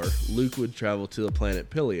Endor, Luke would travel to the planet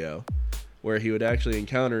Pilio, where he would actually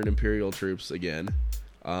encounter Imperial troops again.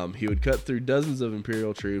 He would cut through dozens of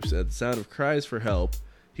Imperial troops, and at the sound of cries for help,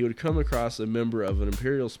 he would come across a member of an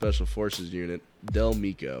Imperial Special Forces unit, Del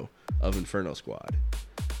Meeko, of Inferno Squad.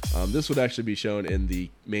 This would actually be shown in the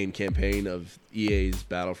main campaign of EA's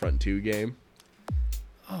Battlefront 2 game.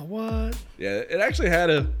 Oh, what? Yeah, it actually had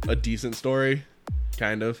a decent story,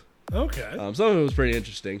 kind of. Okay. Some of it was pretty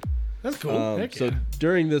interesting. That's cool. So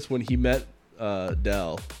during this, when he met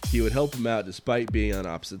Del, he would help him out despite being on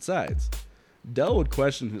opposite sides. Del would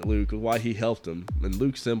question Luke why he helped him, and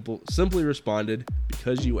Luke simply responded,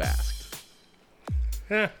 "Because you asked."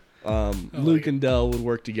 Luke and Del would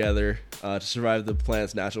work together to survive the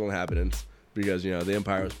planet's natural inhabitants because, the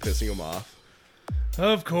Empire was pissing them off.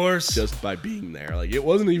 Of course. Just by being there. Like, it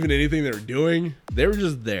wasn't even anything they were doing. They were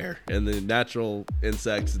just there. And the natural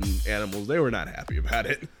insects and animals, they were not happy about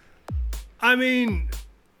it. I mean,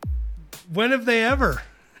 when have they ever?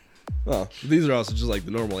 Well, these are also just like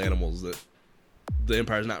the normal animals that the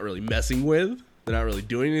Empire's not really messing with. they're not really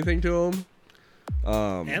doing anything to him.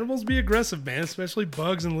 Animals be aggressive, man, especially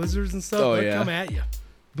bugs and lizards and stuff. Oh, They'll yeah. come at you.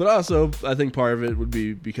 But also, I think part of it would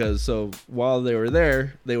be because, so while they were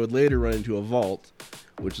there, they would later run into a vault,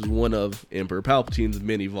 which is one of Emperor Palpatine's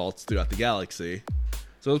many vaults throughout the galaxy.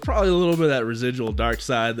 So it's probably a little bit of that residual dark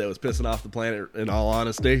side that was pissing off the planet, in all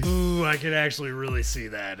honesty. Ooh, I could actually really see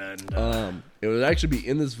that. And It would actually be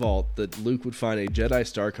in this vault that Luke would find a Jedi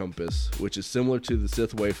Star Compass, which is similar to the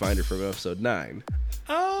Sith Wayfinder from Episode 9.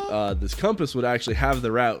 This compass would actually have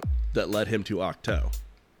the route that led him to Ahch-To.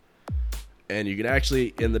 And you can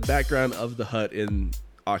actually, in the background of the hut in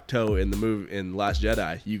Ahch-To in the movie in Last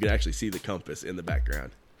Jedi, you can actually see the compass in the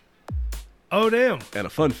background. oh, damn. And a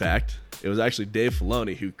fun fact, it was actually Dave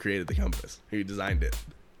Filoni who created the compass, who designed it.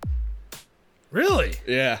 Really?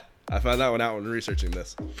 Yeah, I found that one out when researching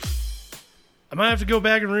this. I might have to go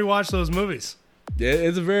back and rewatch those movies. Yeah,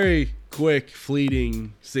 it's a very quick,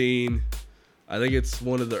 fleeting scene. I think it's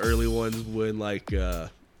one of the early ones when, like,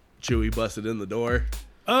 Chewie busted in the door.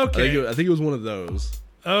 Okay. I think it was one of those.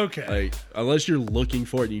 Okay. Like, unless you're looking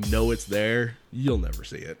for it and you know it's there, you'll never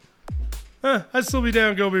see it. I'd still be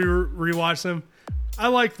down to go rewatch them. I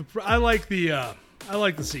like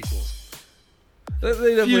the sequels. They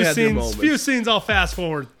definitely had their moments. Few scenes I'll fast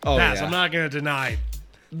forward Oh, past. yeah. I'm not going to deny.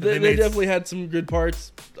 They definitely had some good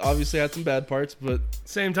parts. Obviously had some bad parts, but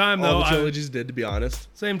Same time all though. the trilogies did, to be honest.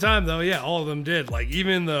 Same time though, yeah, all of them did. Like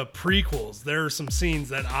even the prequels, there are some scenes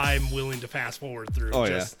that I'm willing to fast forward through. Oh,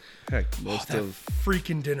 Just, yeah. Heck, most that of...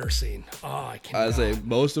 freaking dinner scene. Oh, I can't. I say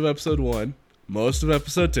most of Episode 1, most of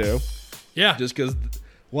Episode 2, yeah. just because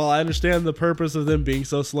while I understand the purpose of them being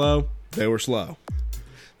so slow, they were slow.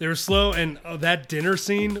 They were slow, and that dinner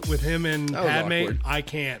scene with him and That was Padme, awkward. I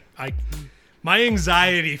can't. My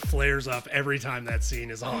anxiety flares up every time that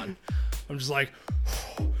scene is on. I'm just like,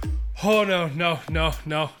 oh no,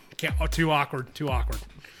 can't. Oh, too awkward.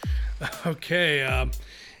 Okay,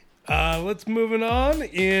 let's moving on.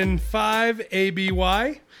 In 5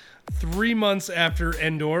 ABY, 3 months after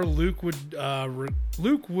Endor, Luke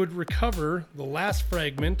would recover the last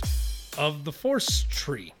fragment of the Force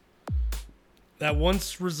Tree that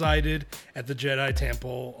once resided at the Jedi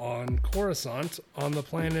Temple on Coruscant on the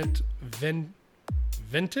planet Ventin?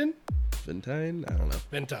 Ventine? I don't know.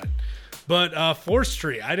 Ventin. But Force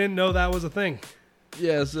Tree, I didn't know that was a thing.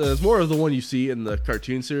 Yeah, it's more of the one you see in the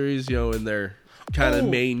cartoon series, in their kind of Oh.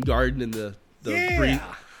 main garden in the Yeah.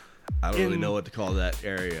 I don't really In- know what to call that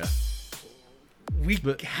area. We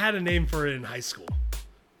had a name for it in high school.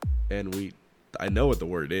 And I know what the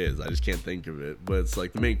word is, I just can't think of it, but it's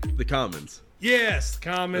like the commons. Yes, It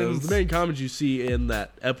Commons. was the main commons you see in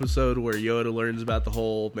that episode where Yoda learns about the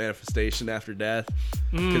whole manifestation after death,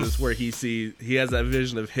 because it's where he has that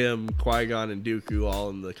vision of him, Qui-Gon, and Dooku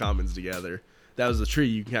all in the commons together. That was the tree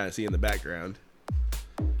you can kind of see in the background.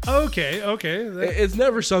 Okay. It's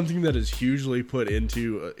never something that is hugely put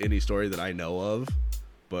into any story that I know of,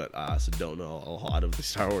 but I also don't know a lot of the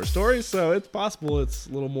Star Wars stories, so it's possible it's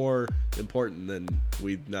a little more important than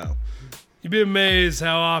we know. You'd be amazed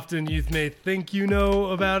how often you may think you know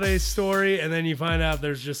about a story, and then you find out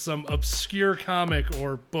there's just some obscure comic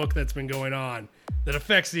or book that's been going on that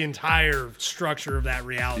affects the entire structure of that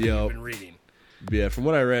reality Yep. you've been reading. Yeah, from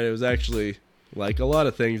what I read, it was actually, like a lot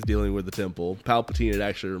of things dealing with the temple, Palpatine had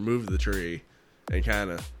actually removed the tree and kind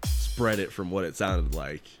of spread it from what it sounded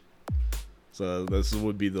like. So this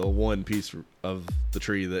would be the one piece of the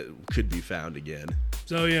tree that could be found again.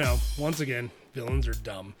 So, once again, villains are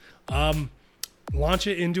dumb. Launch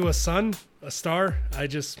it into a star.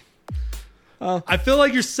 I feel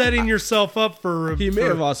like you're setting yourself up for... He may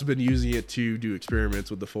have also been using it to do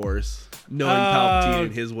experiments with the Force, knowing Palpatine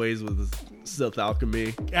and his ways with Sith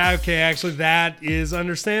alchemy. Okay, actually, that is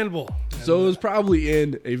understandable. So it was probably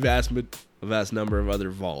in a vast number of other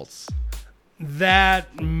vaults.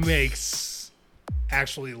 That makes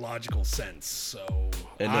actually logical sense. So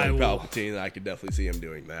And knowing Palpatine, I could definitely see him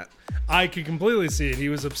doing that. I could completely see it. He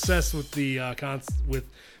was obsessed with the with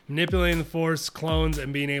manipulating the Force, clones,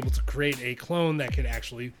 and being able to create a clone that could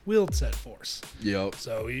actually wield said Force. Yep.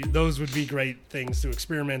 So those would be great things to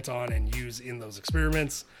experiment on and use in those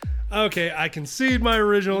experiments. Okay, I concede my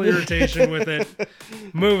original irritation with it.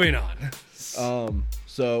 Moving on.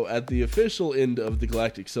 So at the official end of the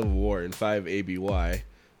Galactic Civil War in 5 ABY,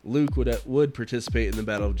 Luke would participate in the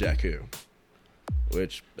Battle of Jakku,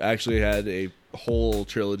 which actually had a whole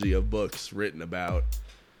trilogy of books written about.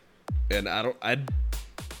 And I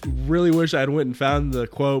really wish I'd went and found the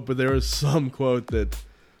quote, but there was some quote that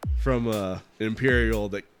from Imperial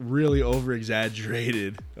that really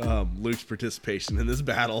over-exaggerated Luke's participation in this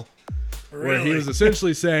battle. where he Really? was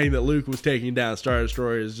essentially saying that Luke was taking down Star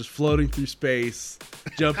Destroyers, just floating through space,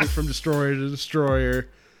 jumping from destroyer to destroyer,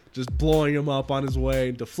 just blowing them up on his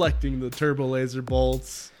way, deflecting the turbo laser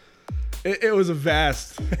bolts. It was a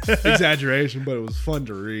vast exaggeration, but it was fun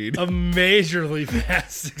to read. A majorly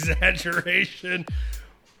vast exaggeration.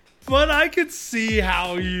 But I could see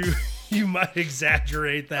how you might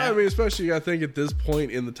exaggerate that. I mean, especially I think at this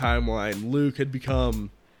point in the timeline, Luke had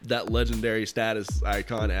become that legendary status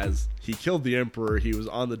icon as he killed the Emperor. He was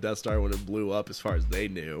on the Death Star when it blew up, as far as they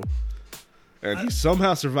knew. And he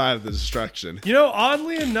somehow survived the destruction. You know,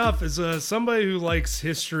 oddly enough, as somebody who likes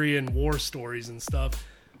history and war stories and stuff,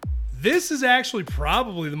 this is actually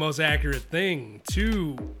probably the most accurate thing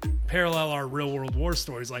to parallel our real world war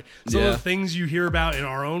stories. Like some of the things you hear about in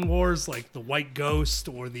our own wars, like the White Ghost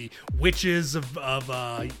or the witches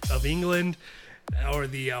of England, or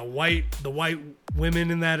the white women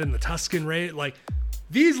in that, and the Tuscan Raid. Like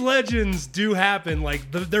these legends do happen.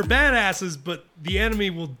 Like they're badasses, but the enemy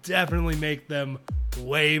will definitely make them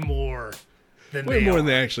way more than Way they more are. than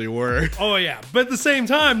they actually were. Oh yeah, but at the same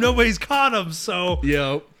time, nobody's caught them. So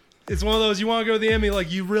Yep. it's one of those, you want to go to the enemy,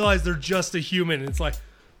 like you realize they're just a human. And it's like,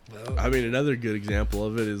 well, I mean, another good example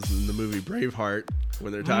of it is in the movie Braveheart,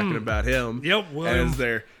 when they're talking about him. Yep, William. As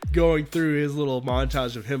they're going through his little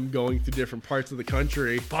montage of him going through different parts of the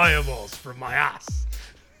country. fireballs from my ass.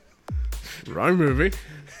 Wrong movie.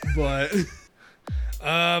 But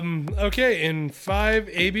Okay, in 5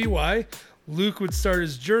 ABY, Luke would start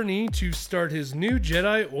his journey to start his new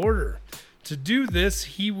Jedi Order. To do this,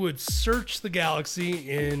 he would search the galaxy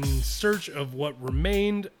in search of what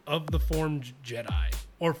remained of the formed Jedi.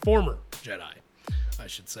 Or former Jedi, I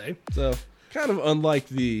should say. so, kind of unlike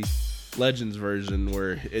the Legends version,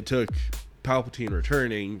 where it took Palpatine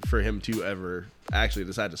returning for him to ever actually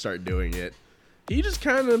decide to start doing it. He just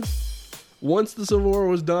kind of, once the Civil War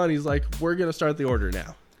was done, he's like, we're going to start the Order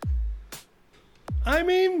now. I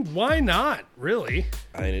mean, why not, really?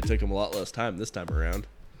 I mean, it took him a lot less time this time around.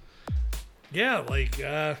 Yeah, like,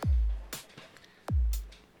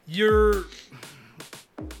 he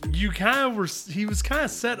was kind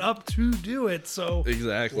of set up to do it, so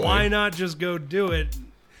Exactly. why not just go do it?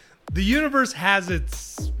 The universe has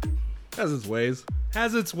its Has its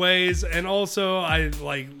ways. and also I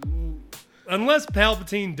like, unless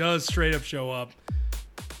Palpatine does straight up show up,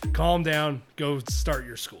 calm down, go start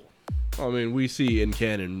your school. I mean, we see in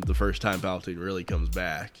canon the first time Palpatine really comes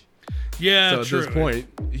back. Yeah, So at true. this point,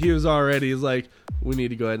 he's like, we need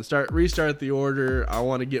to go ahead and restart the Order. I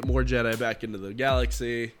want to get more Jedi back into the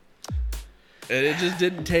galaxy. And it just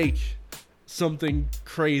didn't take something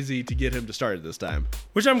crazy to get him to start it this time.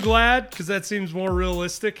 Which I'm glad, because that seems more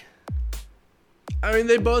realistic. I mean,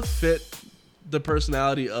 they both fit the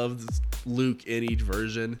personality of Luke in each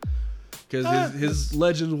version. Because his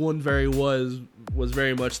Legend one was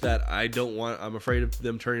very much that I'm afraid of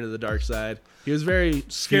them turning to the dark side. He was very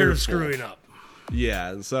Scared of fearful. screwing up.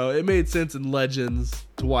 Yeah, and so it made sense in Legends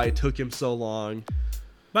to why it took him so long.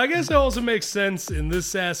 But I guess it also makes sense in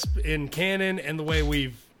this in canon and the way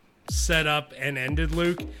we've set up and ended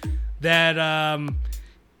Luke that,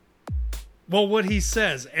 well, what he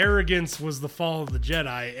says, arrogance was the fall of the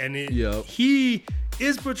Jedi, and Yep. he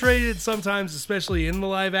is portrayed sometimes, especially in the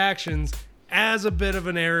live actions, as a bit of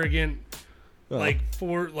an arrogant,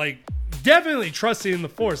 definitely trusting in the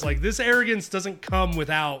Force. Like, this arrogance doesn't come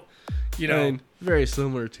without, I mean, very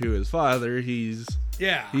similar to his father. He's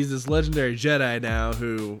this legendary Jedi now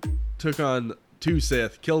who took on 2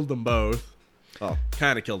 Sith, killed them both. Well,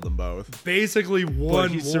 kind of killed them both. basically But won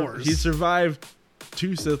he wars. he survived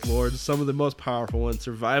 2 Sith Lords, some of the most powerful ones,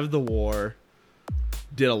 survived the war,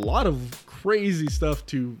 did a lot of crazy stuff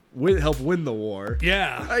to help win the war.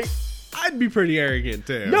 yeah. I'd be pretty arrogant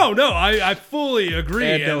too. No, I fully agree.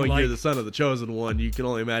 And knowing like, you're the son of the chosen one, you can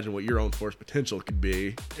only imagine what your own Force potential could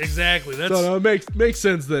be. exactly. That's So no, it makes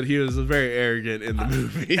sense that he was very arrogant in the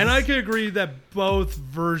movie. and I could agree that both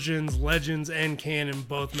versions, Legends and canon,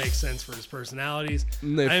 both make sense for his personalities.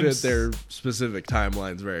 And they I'm fit s- their specific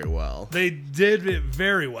timelines very well. They did it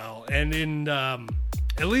very well, and in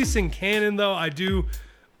at least in canon, though, I do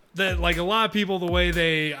that. Like a lot of people,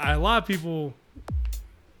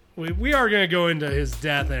 we are going to go into his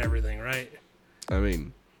death and everything, right? I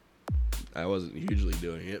mean, I wasn't hugely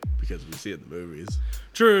doing it because we see it in the movies.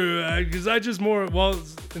 True, because I just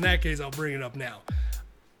in that case, I'll bring it up now.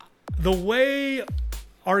 The way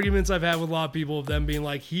arguments I've had with a lot of people of them being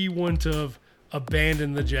like, he wouldn't have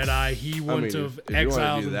abandoned the Jedi, he wouldn't have if you wanna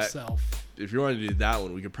exiled do that- himself. If you want to do that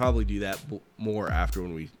one, we could probably do that more after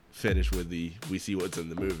when we finish with we see what's in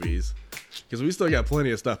the movies. Because we still got plenty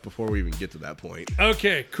of stuff before we even get to that point.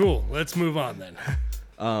 Okay, cool. Let's move on then.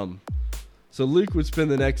 So Luke would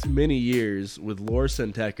spend the next many years with Lor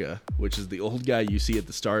San Tekka, which is the old guy you see at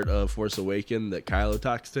the start of Force Awakens that Kylo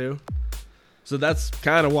talks to. So that's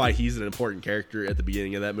kind of why he's an important character at the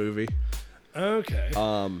beginning of that movie. Okay.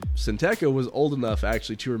 San Tekka was old enough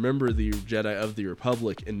actually to remember the Jedi of the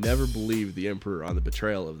Republic and never believed the Emperor on the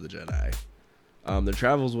betrayal of the Jedi. Their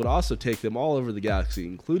travels would also take them all over the galaxy,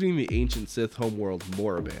 including the ancient Sith homeworld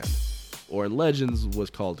Moraban, or in Legends was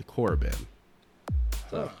called Korriban.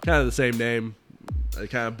 So kind of the same name. It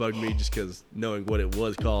kind of bugged me just because knowing what it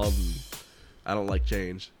was called, and I don't like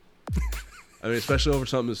change. I mean, especially over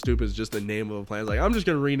something as stupid as just the name of a planet. Like, I'm just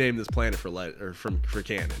going to rename this planet for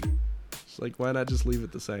canon. It's like, why not just leave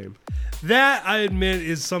it the same? That, I admit,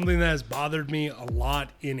 is something that has bothered me a lot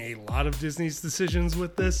in a lot of Disney's decisions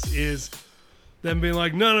with this, is them being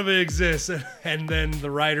like, none of it exists. And then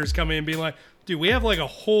the writers come in and being like, dude, we have like a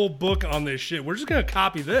whole book on this shit. We're just going to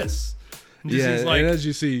copy this. And yeah, and as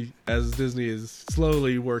you see, as Disney is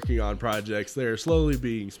slowly working on projects, they're slowly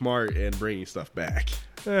being smart and bringing stuff back.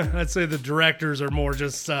 I'd say the directors are more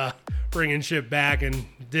just bringing shit back, and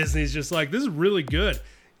Disney's just like, this is really good.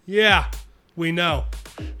 Yeah, we know.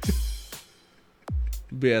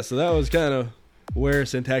 But yeah, so that was kind of where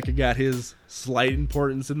San Tekka got his slight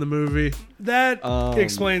importance in the movie. That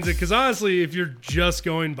explains it, because honestly, if you're just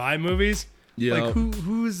going by movies, like,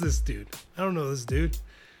 who is this dude? I don't know this dude.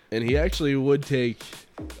 And he actually would take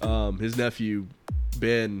his nephew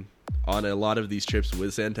Ben on a lot of these trips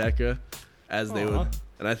with San Tekka, as they would.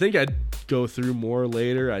 And I think I'd go through more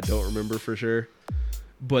later. I don't remember for sure,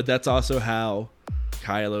 but that's also how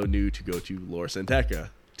Kylo knew to go to Lor San Tekka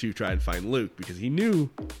to try and find Luke, because he knew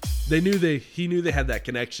they had that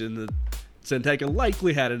connection. That San Tekka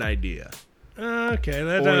likely had an idea, okay,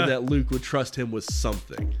 or that Luke would trust him with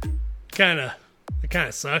something. It kind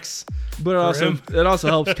of sucks. But it also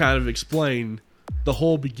helps kind of explain the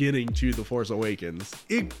whole beginning to The Force Awakens.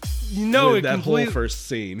 Whole first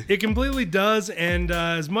scene. It completely does, and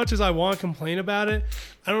as much as I want to complain about it,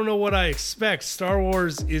 I don't know what I expect. Star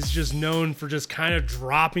Wars is just known for just kind of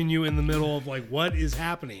dropping you in the middle of like, what is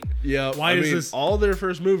happening? Yeah, why is this? All their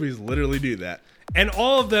first movies literally do that. And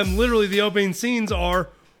all of them, literally, the opening scenes are,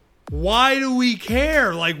 why do we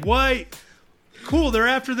care? Like, why? Cool, they're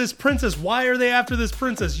after this princess. Why are they after this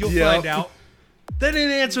princess? You'll find out. They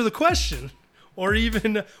didn't answer the question. Or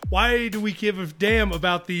even, why do we give a damn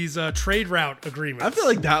about these trade route agreements? I feel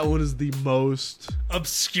like that one is the most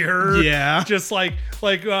obscure. Yeah. Just like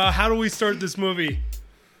how do we start this movie?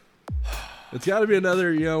 It's got to be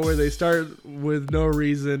another, where they start with no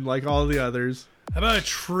reason like all the others. How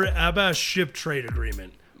about a ship trade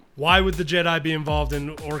agreement? Why would the Jedi be involved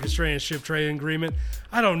in orchestrating a ship trade agreement?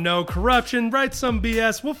 I don't know. Corruption, write some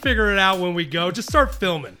BS. We'll figure it out when we go. Just start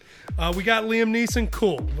filming. We got Liam Neeson.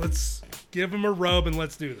 Cool. Let's give him a robe and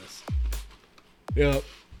let's do this. Yep.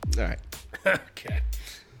 All right. Okay.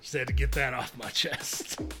 Just had to get that off my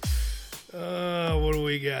chest. What do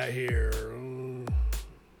we got here?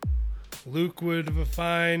 Luke would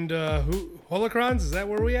find holocrons. Is that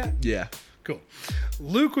where we at? Yeah. Cool.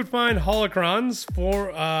 Luke would find holocrons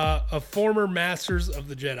of former masters of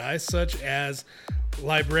the Jedi, such as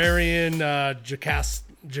librarian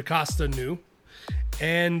Jocasta Nu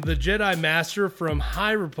and the Jedi Master from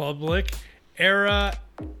High Republic era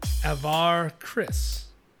Avar Kriss.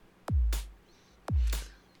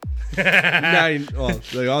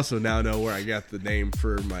 They also now know where I got the name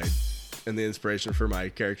and the inspiration for my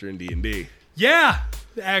character in D&D. Yeah,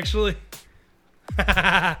 actually.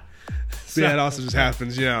 So, yeah, it also just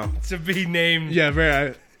happens, to be named. Yeah,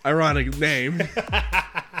 very ironic name.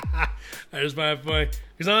 I just find it funny.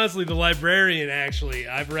 Because honestly, the librarian, actually,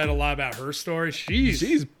 I've read a lot about her story.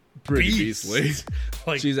 She's pretty beastly.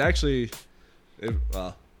 Like, she's actually,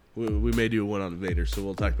 we may do one on Vader, so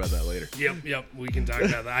we'll talk about that later. Yep, we can talk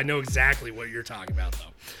about that. I know exactly what you're talking about,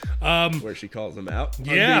 though. Where she calls him out on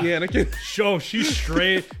being Anakin. She's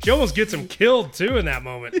straight. She almost gets him killed, too, in that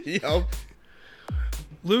moment. Yep.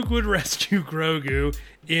 Luke would rescue Grogu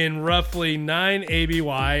in roughly 9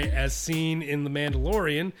 ABY as seen in The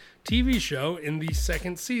Mandalorian TV show in the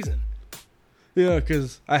second season. Yeah,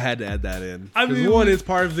 because I had to add that in. Because one, it's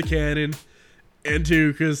part of the canon, and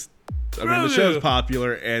two, because the show's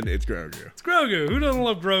popular, and it's Grogu. It's Grogu. Who doesn't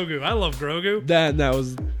love Grogu? I love Grogu. That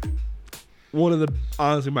was one of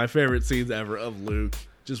honestly, my favorite scenes ever of Luke.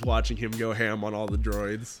 Just watching him go ham on all the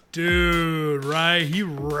droids. Dude, right? He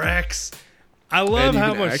wrecks. I love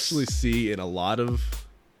how much... you can actually see in a lot of...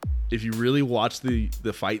 If you really watch the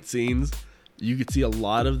fight scenes, you could see a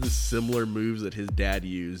lot of the similar moves that his dad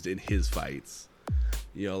used in his fights.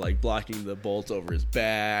 like blocking the bolts over his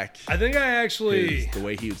back. I think I actually... The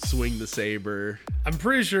way he would swing the saber. I'm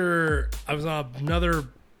pretty sure I was on another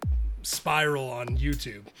spiral on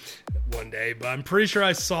YouTube one day, but I'm pretty sure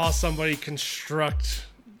I saw somebody construct,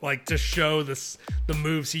 like, to show the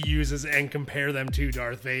moves he uses and compare them to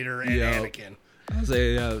Darth Vader and Anakin. I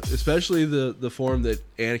say, especially the form that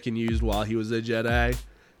Anakin used while he was a Jedi.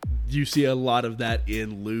 You see a lot of that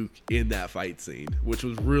in Luke in that fight scene, which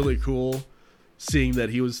was really cool, seeing that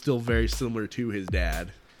he was still very similar to his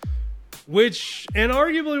dad. Which, and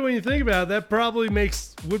arguably when you think about it, that probably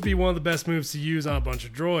would be one of the best moves to use on a bunch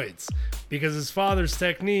of droids, because his father's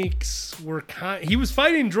techniques were he was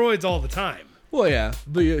fighting droids all the time. Well, yeah,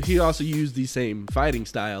 but he also used the same fighting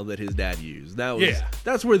style that his dad used.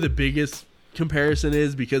 That's where the biggest comparison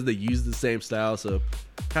is, because they use the same style, so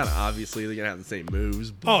kind of obviously they're gonna have the same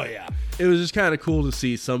moves. Oh yeah, it was just kind of cool to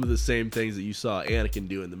see some of the same things that you saw Anakin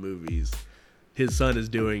do in the movies. His son is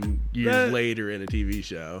doing years later in a TV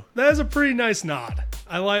show. That is a pretty nice nod.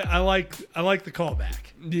 I like the callback.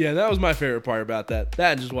 Yeah, that was my favorite part about that.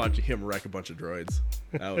 That and just watching him wreck a bunch of droids.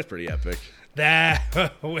 That was pretty epic.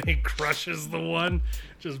 That when he crushes the one,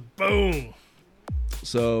 just boom.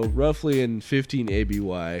 So roughly in 15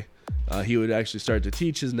 ABY, he would actually start to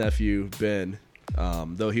teach his nephew Ben,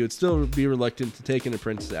 though he would still be reluctant to take an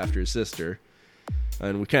apprentice after his sister.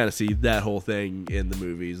 And we kind of see that whole thing in the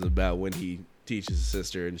movies about when he teaches his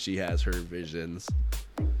sister and she has her visions.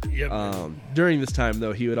 Yep. During this time,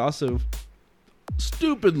 though, he would also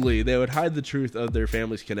stupidly, they would hide the truth of their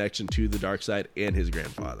family's connection to the dark side and his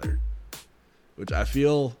grandfather, which I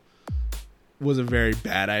feel was a very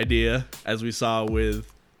bad idea. As we saw with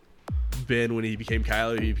Ben when he became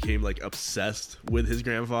Kylo, he became like obsessed with his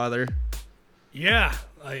grandfather. Yeah,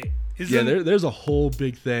 there's a whole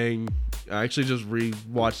big thing. I actually just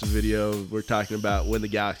re-watched the video. We're talking about when the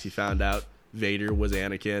galaxy found out Vader was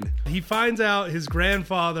Anakin. He finds out his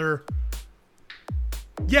grandfather.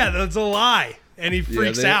 Yeah, that's a lie, and he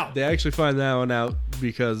freaks out. They actually find that one out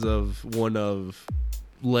because of one of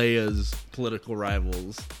Leia's political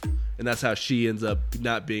rivals, and that's how she ends up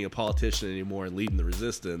not being a politician anymore and leading the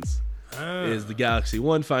Resistance. Is the Galaxy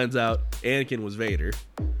One finds out Anakin was Vader,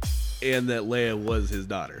 and that Leia was his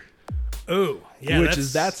daughter. Oh, yeah,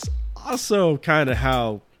 that's also kind of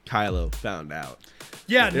how Kylo found out.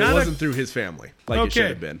 Yeah, it wasn't through his family it should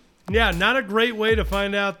have been. Yeah, not a great way to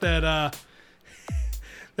find out that.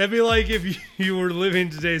 That'd be like if you were living in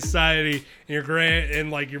today's society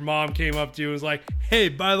and your mom came up to you and was like, "Hey,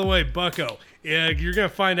 by the way, Bucko, you're gonna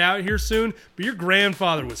find out here soon, but your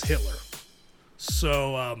grandfather was Hitler."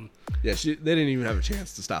 So, they didn't even have a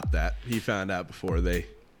chance to stop that. He found out before they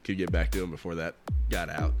could get back to him before that got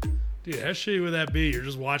out. Dude, how shitty would that be? You're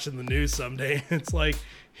just watching the news someday, and it's like,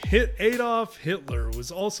 Adolf Hitler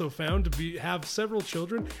was also found to have several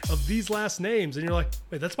children of these last names, and you're like,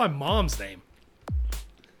 wait, that's my mom's name.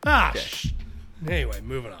 Anyway,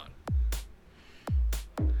 moving on.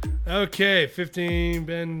 Okay, 15,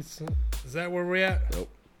 Ben. Is that where we're at? Nope.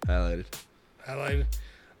 Highlighted.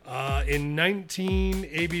 In 19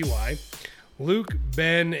 ABY, Luke,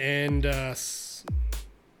 Ben, and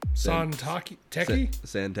Santeca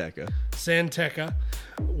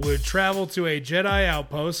would travel to a Jedi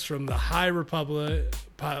outpost from the High Republic.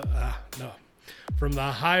 From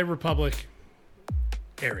the High Republic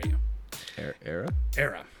area.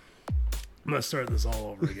 Era. I'm gonna start this all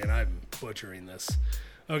over again. I'm butchering this.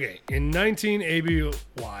 Okay, in 19 ABY,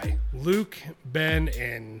 Luke, Ben,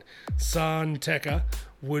 and Santeca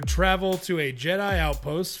would travel to a Jedi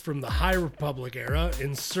outpost from the High Republic era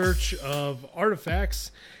in search of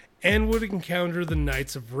artifacts and would encounter the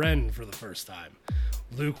Knights of Ren for the first time.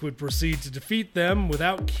 Luke would proceed to defeat them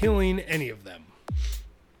without killing any of them.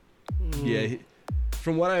 Yeah,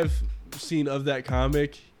 from what I've seen of that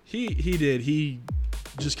comic, he did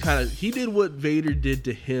what Vader did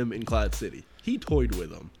to him in Cloud City. He toyed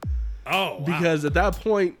with him. Oh, wow. Because at that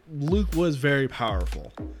point, Luke was very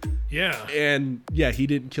powerful. Yeah. And yeah, he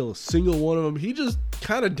didn't kill a single one of them. He just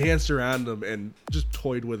kind of danced around them and just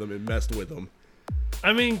toyed with them and messed with them.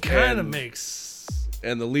 I mean, kind of makes...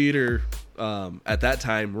 And the leader, at that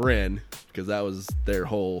time, Ren, because that was their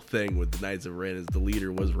whole thing with the Knights of Ren, is the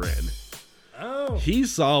leader was Ren. Oh. He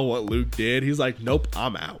saw what Luke did. He's like, nope,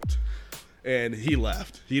 I'm out. And he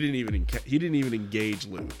left. He didn't even engage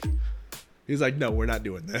Luke. He's like, no, we're not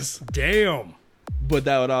doing this. Damn. But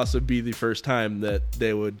that would also be the first time that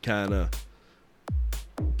they would kind of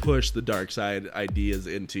push the dark side ideas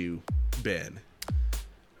into Ben.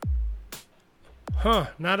 Huh?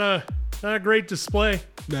 Not a great display.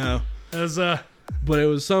 No. But there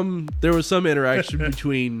was some interaction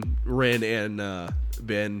between Ren and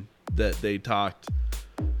Ben that they talked,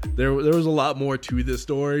 there was a lot more to this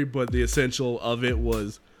story, but the essential of it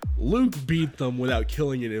was Luke beat them without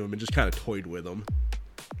killing any of them and just kind of toyed with them.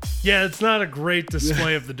 Yeah, it's not a great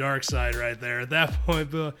display of the dark side right there at that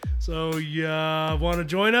point. So, you want to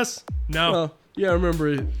join us? No. Well, yeah,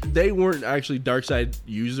 remember, they weren't actually dark side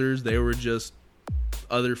users. They were just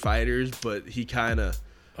other fighters, but he kind of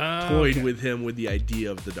toyed with him with the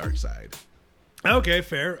idea of the dark side. Okay,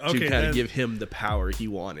 fair. Okay, to kind of give him the power he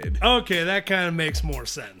wanted. Okay, that kind of makes more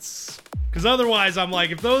sense. Because otherwise, I'm like,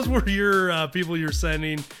 if those were your people you're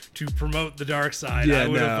sending to promote the dark side, I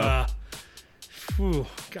would have...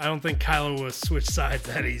 I don't think Kylo would have switched sides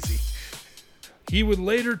that easy. He would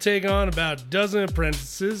later take on about a dozen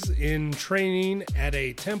apprentices in training at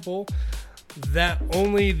a temple that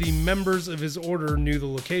only the members of his order knew the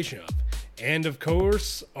location of. And of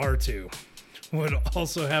course, R2 would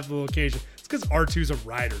also have the location. It's because R2's a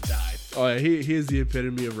ride or die. Oh, yeah, he is the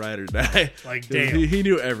epitome of ride or die. Like, damn. He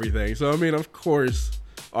knew everything. So, I mean, of course,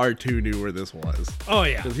 R2 knew where this was. Oh,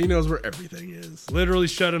 yeah. Because he knows where everything is. Literally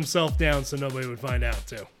shut himself down so nobody would find out,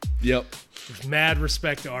 too. Yep. With mad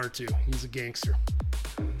respect to R2. He's a gangster.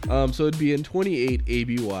 So it'd be in 28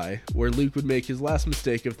 ABY, where Luke would make his last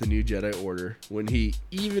mistake of the new Jedi Order, when he,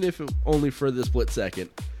 even if only for the split second,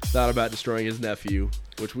 thought about destroying his nephew,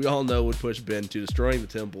 which we all know would push Ben to destroying the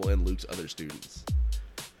temple and Luke's other students.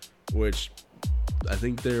 Which, I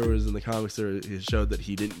think there was in the comics, it showed that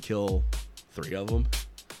he didn't kill 3 of them.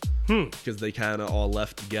 Because they kind of all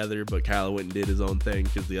left together, but Kylo went and did his own thing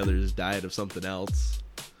because the others died of something else.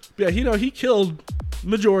 But yeah, he killed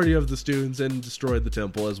majority of the students and destroyed the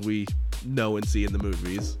temple, as we know and see in the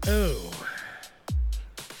movies. Oh.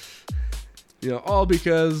 All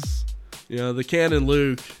because, the canon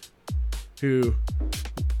Luke, who,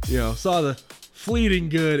 saw the fleeting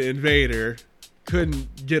good in Vader,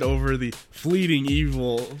 couldn't get over the fleeting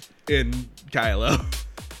evil in Kylo.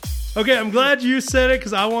 Okay, I'm glad you said it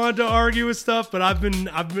because I wanted to argue with stuff, but I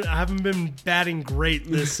haven't been batting great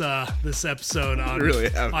this episode on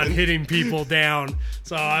really on hitting people down.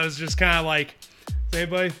 So I was just kind of like,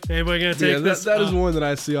 anybody gonna take this? That is one that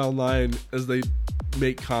I see online as they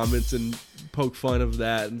make comments and poke fun of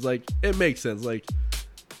that. And it's like, it makes sense. Like,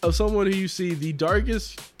 of someone who you see the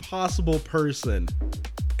darkest possible person,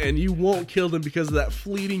 and you won't kill them because of that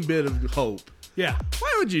fleeting bit of hope. Yeah.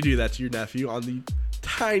 Why would you do that to your nephew on the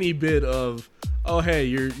tiny bit of, oh hey,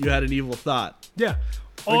 you had an evil thought? Yeah.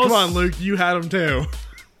 Like, come on, Luke, you had them too.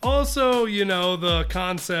 Also, the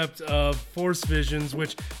concept of Force visions,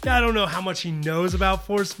 which I don't know how much he knows about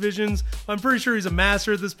Force visions. I'm pretty sure he's a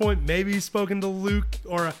master at this point. Maybe he's spoken to Luke,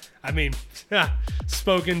 or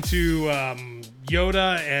spoken to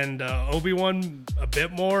Yoda and Obi-Wan a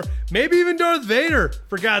bit more. Maybe even Darth Vader,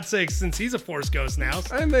 for God's sake, since he's a Force ghost now.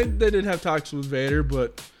 And they did have talks with Vader,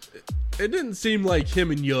 but it didn't seem like him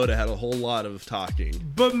and Yoda had a whole lot of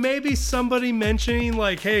talking. But maybe somebody mentioning,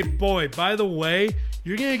 like, hey, boy, by the way,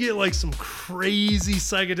 you're going to get, like, some crazy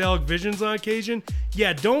psychedelic visions on occasion.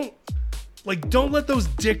 Yeah, don't let those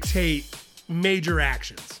dictate major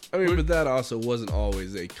actions. I mean, but that also wasn't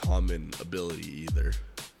always a common ability either.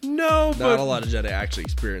 No, but not a lot of Jedi actually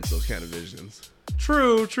experience those kind of visions.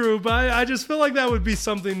 True, but I just feel like that would be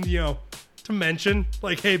something, to mention.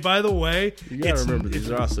 Like, hey, by the way, you gotta remember, these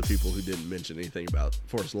are also people who didn't mention anything about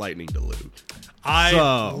Force lightning to Luke. I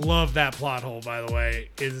love that plot hole, by the way.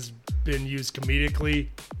 It has been used comedically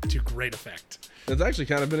to great effect. It's actually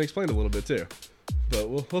kind of been explained a little bit too, but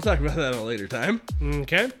we'll talk about that at a later time.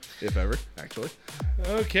 Okay. If ever, actually.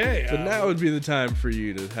 Okay. But now would be the time for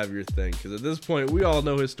you to have your thing, because at this point, we all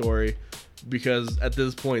know his story, because at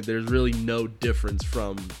this point, there's really no difference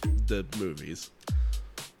from the movies.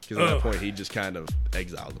 Because at that point, he just kind of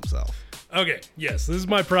exiled himself. Okay, yes, this is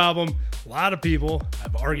my problem. A lot of people,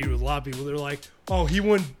 I've argued with a lot of people, they're like, oh, he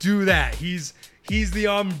wouldn't do that. He's the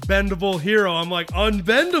unbendable hero. I'm like,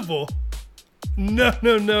 unbendable?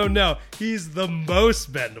 No. He's the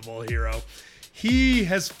most bendable hero. He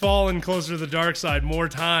has fallen closer to the dark side more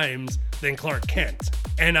times than Clark Kent.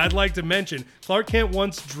 And I'd like to mention, Clark Kent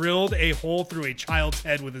once drilled a hole through a child's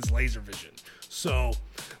head with his laser vision. So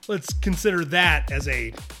let's consider that as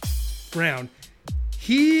a ground.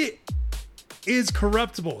 He is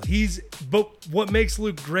corruptible. But what makes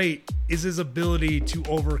Luke great is his ability to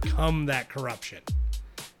overcome that corruption,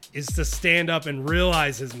 is to stand up and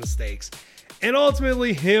realize his mistakes. And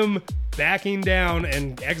ultimately, him backing down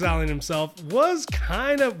and exiling himself was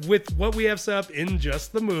kind of, with what we have set up in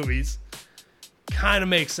just the movies, kind of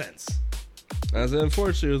makes sense. As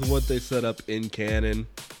unfortunately with what they set up in canon,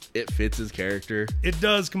 it fits his character. It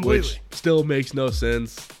does completely. Which still makes no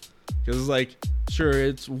sense. Because it's like, sure,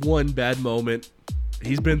 it's one bad moment,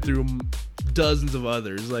 he's been through dozens of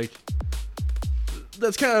others. Like,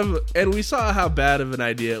 that's kind of, and we saw how bad of an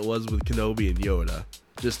idea it was with Kenobi and Yoda,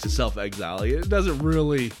 just to self-exile. It doesn't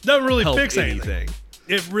really help fix anything.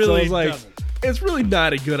 It So really it's like, doesn't. it's really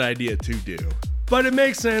not a good idea to do. But it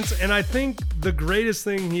makes sense, and I think the greatest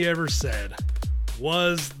thing he ever said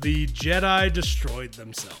was the Jedi destroyed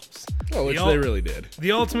themselves. Oh, which they really did.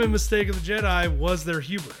 The ultimate mistake of the Jedi was their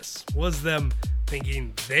hubris, was them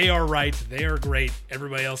thinking they are right, they are great,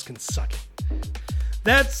 everybody else can suck it.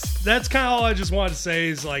 That's kind of all I just wanted to say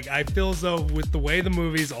is, like, I feel as though with the way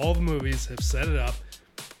all the movies have set it up,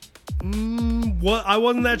 I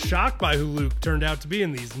wasn't that shocked by who Luke turned out to be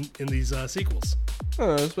in these sequels.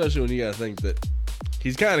 Especially when you gotta think that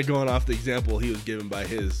he's kind of going off the example he was given by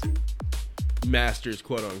his masters,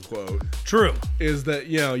 quote unquote. True. Is that,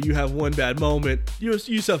 you know, you have one bad moment, you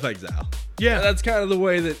self-exile. Yeah. And that's kind of the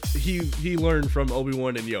way that he learned from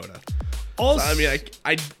Obi-Wan and Yoda. Also, So, I mean,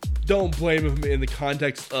 I don't blame him in the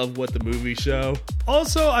context of what the movies show.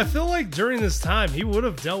 Also, I feel like during this time, he would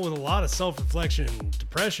have dealt with a lot of self-reflection and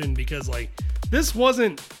depression because, like, this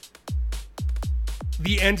wasn't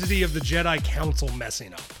the entity of the Jedi Council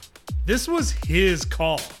messing up. This was his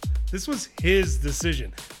call. This was his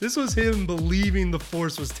decision. This was him believing the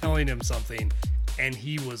Force was telling him something, and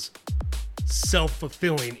he was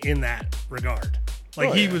self-fulfilling in that regard.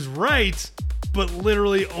 Like, he was right, but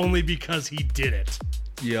literally only because he did it.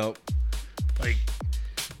 Yep. Like,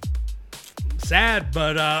 sad,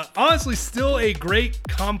 but honestly, still a great,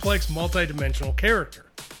 complex, multi-dimensional character.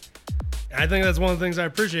 And I think that's one of the things I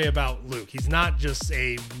appreciate about Luke. He's not just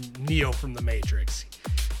a Neo from the Matrix.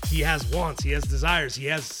 He has wants, he has desires, he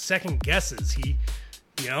has second guesses. He,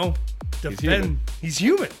 he's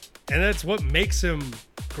human. And that's what makes him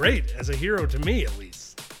great as a hero to me, at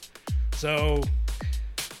least. So,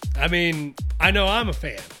 I mean, I know I'm a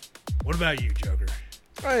fan. What about you, Joker?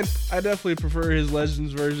 I definitely prefer his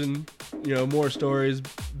Legends version. You know, more stories,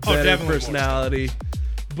 better personality.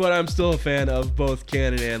 But I'm still a fan of both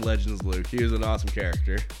canon and Legends Luke. He was an awesome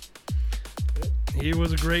character. He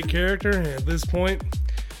was a great character. At this point,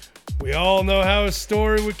 we all know how his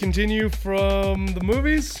story would continue from the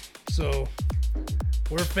movies. So,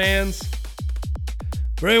 we're fans.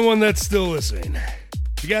 For anyone that's still listening,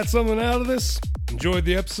 if you got something out of this, enjoyed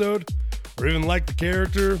the episode, or even liked the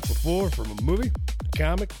character before from a movie,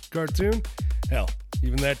 comic, cartoon, hell,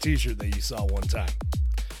 even that t-shirt that you saw one time,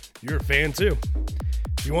 you're a fan too.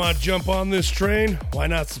 If you want to jump on this train, why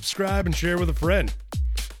not subscribe and share with a friend?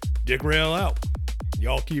 Dick Rail out.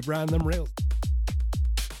 Y'all keep riding them rails.